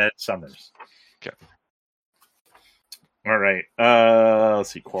 Thizor Schmed Summers. Okay. All right. Let's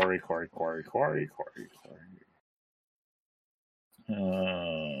see. Quarry.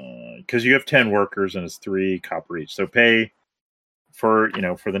 Because you have 10 workers and it's 3 copper each. So pay for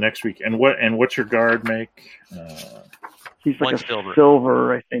the next week. And what's your guard make? He's like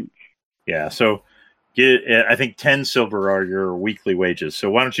silver, I think. Yeah, so I think 10 silver are your weekly wages.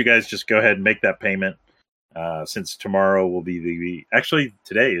 So why don't you guys just go ahead and make that payment since tomorrow will be actually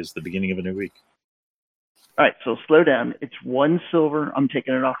today is the beginning of a new week. All right, so slow down. It's 1 silver. I'm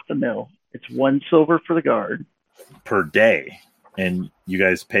taking it off the mill. It's 1 silver for the guard. Per day. And you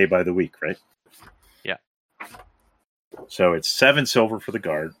guys pay by the week, right? Yeah. So it's 7 silver for the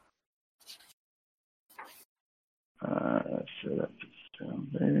guard. So that's down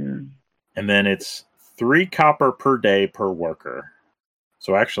there. And then it's 3 copper per day per worker.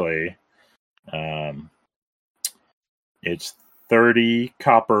 So actually, it's 30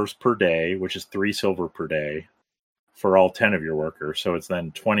 coppers per day, which is 3 silver per day for all 10 of your workers. So it's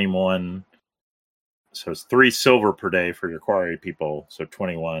then 21. So it's 3 silver per day for your quarry people. So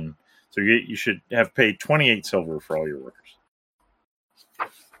 21. So you should have paid 28 silver for all your workers.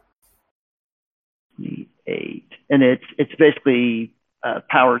 8. And it's basically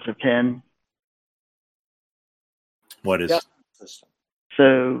powers of 10. What is?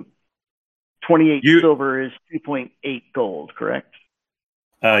 So 28 silver is 2.8 gold, correct?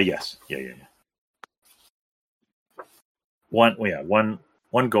 Yes. Yeah.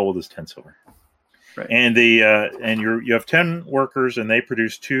 One gold is 10 silver. Right. And you have 10 workers and they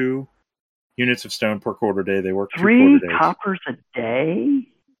produce 2 units of stone per quarter day. They work 2 quarter days. 3 coppers a day?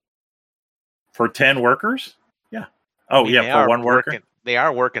 For 10 workers? Yeah. Oh, for 1 worker. They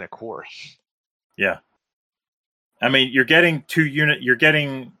are working a quarry. Yeah. I mean, you're getting 2 unit. You're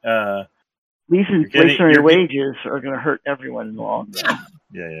getting. These inflationary wages are going to hurt everyone in the long run.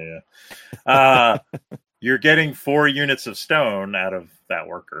 Yeah. You're getting 4 units of stone out of that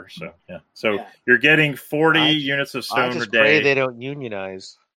worker. So yeah. So you're getting 40 units of stone a day. Pray they don't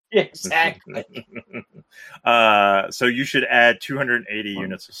unionize. Exactly. So you should add 280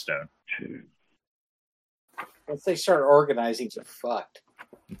 units of stone. Once they start organizing, they're fucked.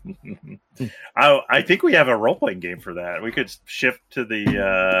 I think we have a role playing game for that. We could shift to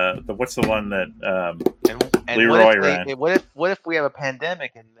the what's the one that and Leroy ran. What if we have a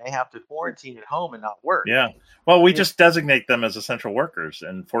pandemic and they have to quarantine at home and not work? Yeah. Well, we just designate them as essential workers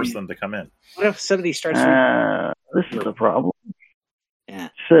and force them to come in. What if somebody starts? This is a problem. Yeah.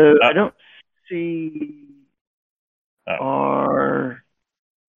 So I don't see our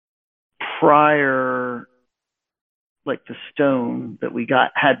prior, like the stone that we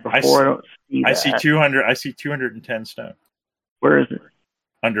had before. I don't see that. I see 200. I see 210 stone. Where is it?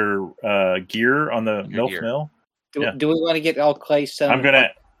 Under gear on the MILF mill. Do we want to get all clay stone? I'm gonna.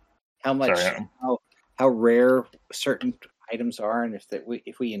 How much? Sorry. How rare certain items are, and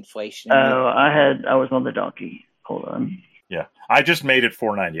if we inflation. Oh, I was on the donkey. Hold on. Yeah, I just made it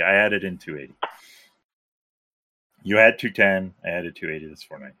 490. I added in 280. You had 210. I added 280. That's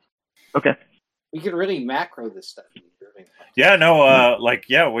 490. Okay. We could really macro this stuff. Yeah, no,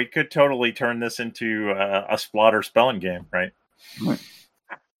 we could totally turn this into a Splotter spelling game, right?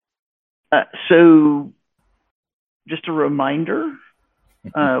 So, just a reminder: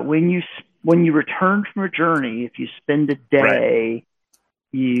 when you return from a journey, if you spend a day,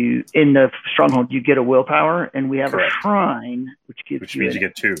 you in the stronghold, you get a willpower, and we have a shrine which means you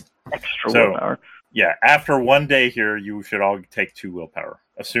get 2 extra willpower. Yeah, after one day here, you should all take 2 willpower.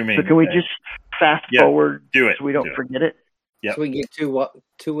 Assuming. So can we just fast forward? Do it so we don't forget it. Yeah. So we get 2 willpower.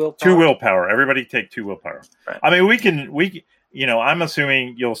 2 willpower. Everybody take 2 willpower. Right. I mean, I'm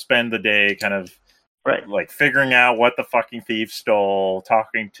assuming you'll spend the day kind of like figuring out what the fucking thief stole,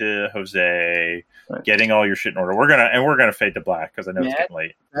 talking to Jose, getting all your shit in order. We're gonna fade to black because I know it's getting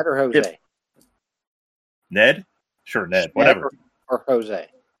late. Ned or Jose? Yep. Ned? Sure, Ned. Whatever. Or Jose.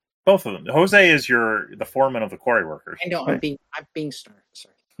 Both of them. Jose is the foreman of the quarry workers. I know. I'm being sorry.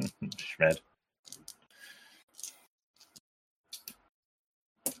 Schmed.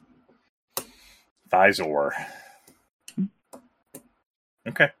 Thisor.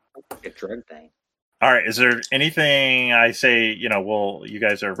 Okay. A drug thing. All right. Is there anything I say? You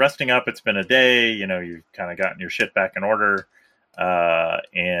guys are resting up. It's been a day. You've kind of gotten your shit back in order,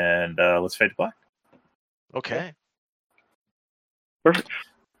 and let's fade to black. Okay. Perfect.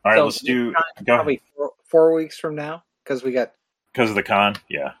 All right. Let's do. Go ahead. Probably 4 weeks from now because of the con.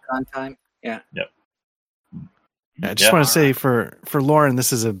 Yeah. Con time. Yeah. Yep. I just want to say for Lauren,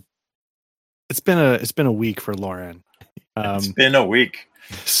 this is it's been a week for Lauren. It's been a week.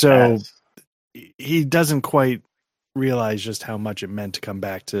 So he doesn't quite realize just how much it meant to come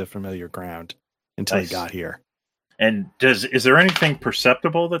back to familiar ground until he got here. And is there anything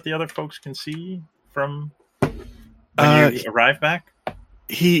perceptible that the other folks can see from when you arrive back?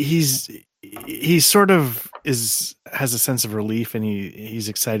 He sort of has a sense of relief, and he's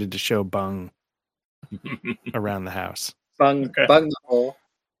excited to show Bung around the house. Bung the hole.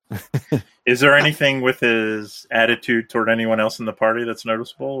 Is there anything with his attitude toward anyone else in the party that's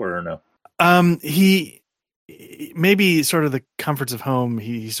noticeable, or no? He maybe sort of the comforts of home.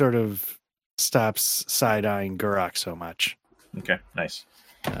 He sort of stops side-eyeing Gurak so much. Okay, nice.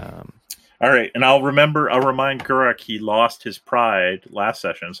 All right, and I'll remind Gurak he lost his pride last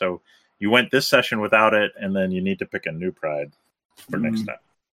session, so you went this session without it, and then you need to pick a new pride for next time.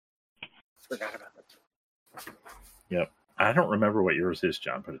 Forgot about that. Yep. I don't remember what yours is,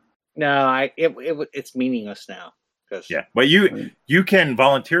 John. But no, it's meaningless now. Yeah, but you can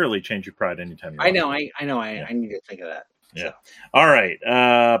voluntarily change your pride anytime you want. I know. I need to think of that. Yeah. So. All right.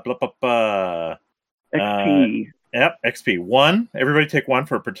 XP. Yep. XP 1. Everybody take 1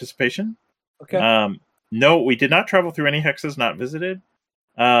 for participation. Okay. No, we did not travel through any hexes not visited.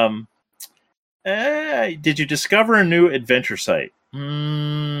 Did you discover a new adventure site?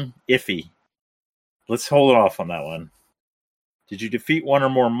 Iffy. Let's hold off on that one. Did you defeat one or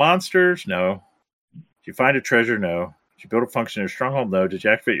more monsters? No. Did you find a treasure? No. Did you build a functioning stronghold? No. Did you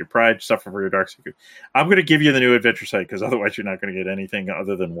activate your pride? Suffer for your dark secret? I'm going to give you the new adventure site because otherwise you're not going to get anything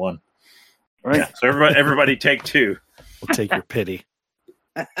other than 1. Right. Yeah, so everybody take 2. We'll take your pity.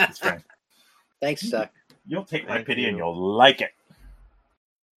 That's right. Thanks, Chuck. You'll take my pity and you'll like it.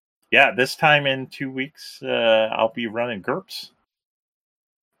 Yeah, this time in 2 weeks, I'll be running GURPS.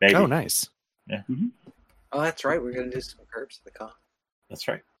 Maybe. Oh, nice. Yeah. Mm-hmm. Oh, that's right. We're going to do some GURPS at the con. That's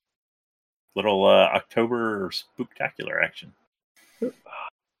right. Little October spooktacular action.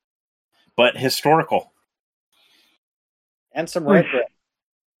 But historical. And some red bread.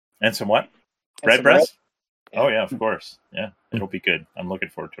 And some what? Red breast? Yeah. Oh, yeah, of course. Yeah, it'll be good. I'm looking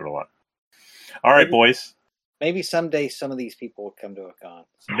forward to it a lot. All right, boys. Maybe someday some of these people will come to a con.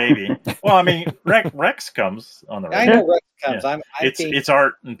 Maybe. Well, I mean, Rex comes on the I know Rex comes. Yeah. It's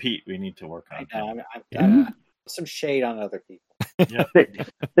Art and Pete we need to work on. I know. I'm some shade on other people.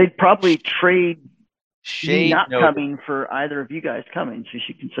 They'd probably trade me Shade not noted. coming for either of you guys coming, so you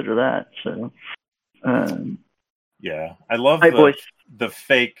should consider that. So, Yeah, I love hi, boys. the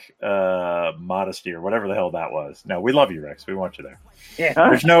fake modesty or whatever the hell that was. No, we love you, Rex. We want you there. Yeah. All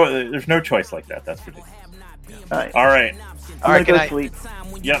right. There's no choice like that. That's ridiculous. All right. All right. I'm good gonna night. go sleep.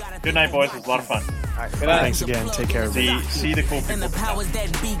 Yep. Good night, boys. It was a lot of fun. All right. Good night. Thanks again. Take care, everybody. See the cool And people. the powers that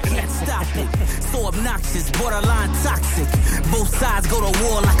be can't stop it. So obnoxious, borderline toxic. Both sides go to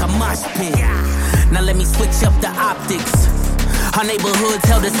war like a mosh pit. Now let me switch up the optics. Our neighborhoods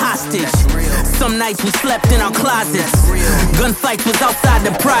held us hostage. Some nights we slept in our closets. Gunfights was outside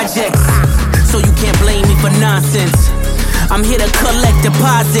the projects. So you can't blame me for nonsense. I'm here to collect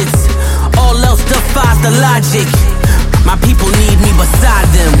deposits. All else defies the logic. My people need me beside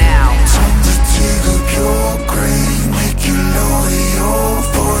them now. Time to dig up your grave, make you lower your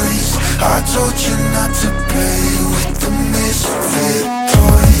voice. I told you not to play with the misfit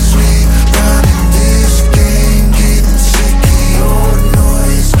toys. We running this game, getting sick of your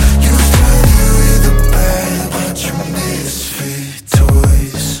noise. You started with a bag, but you misfit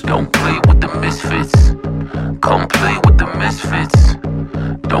toys. Don't play with the misfits. Come play with the misfits.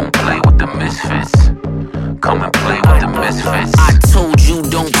 Don't play with the misfits. Come and play with the misfits. I told you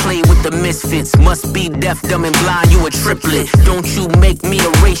don't play with the misfits. Must be deaf, dumb, and blind, you a triplet. Don't you make me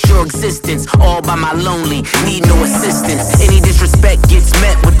erase your existence. All by my lonely, need no assistance. Any disrespect gets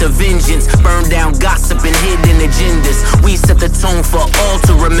met with the vengeance. Burn down gossip and hidden agendas. We set the tone for all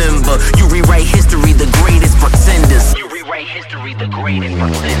to remember. You rewrite history, the greatest pretenders. You rewrite history, the greatest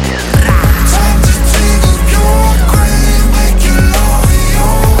pretenders. Time to dig up your grave.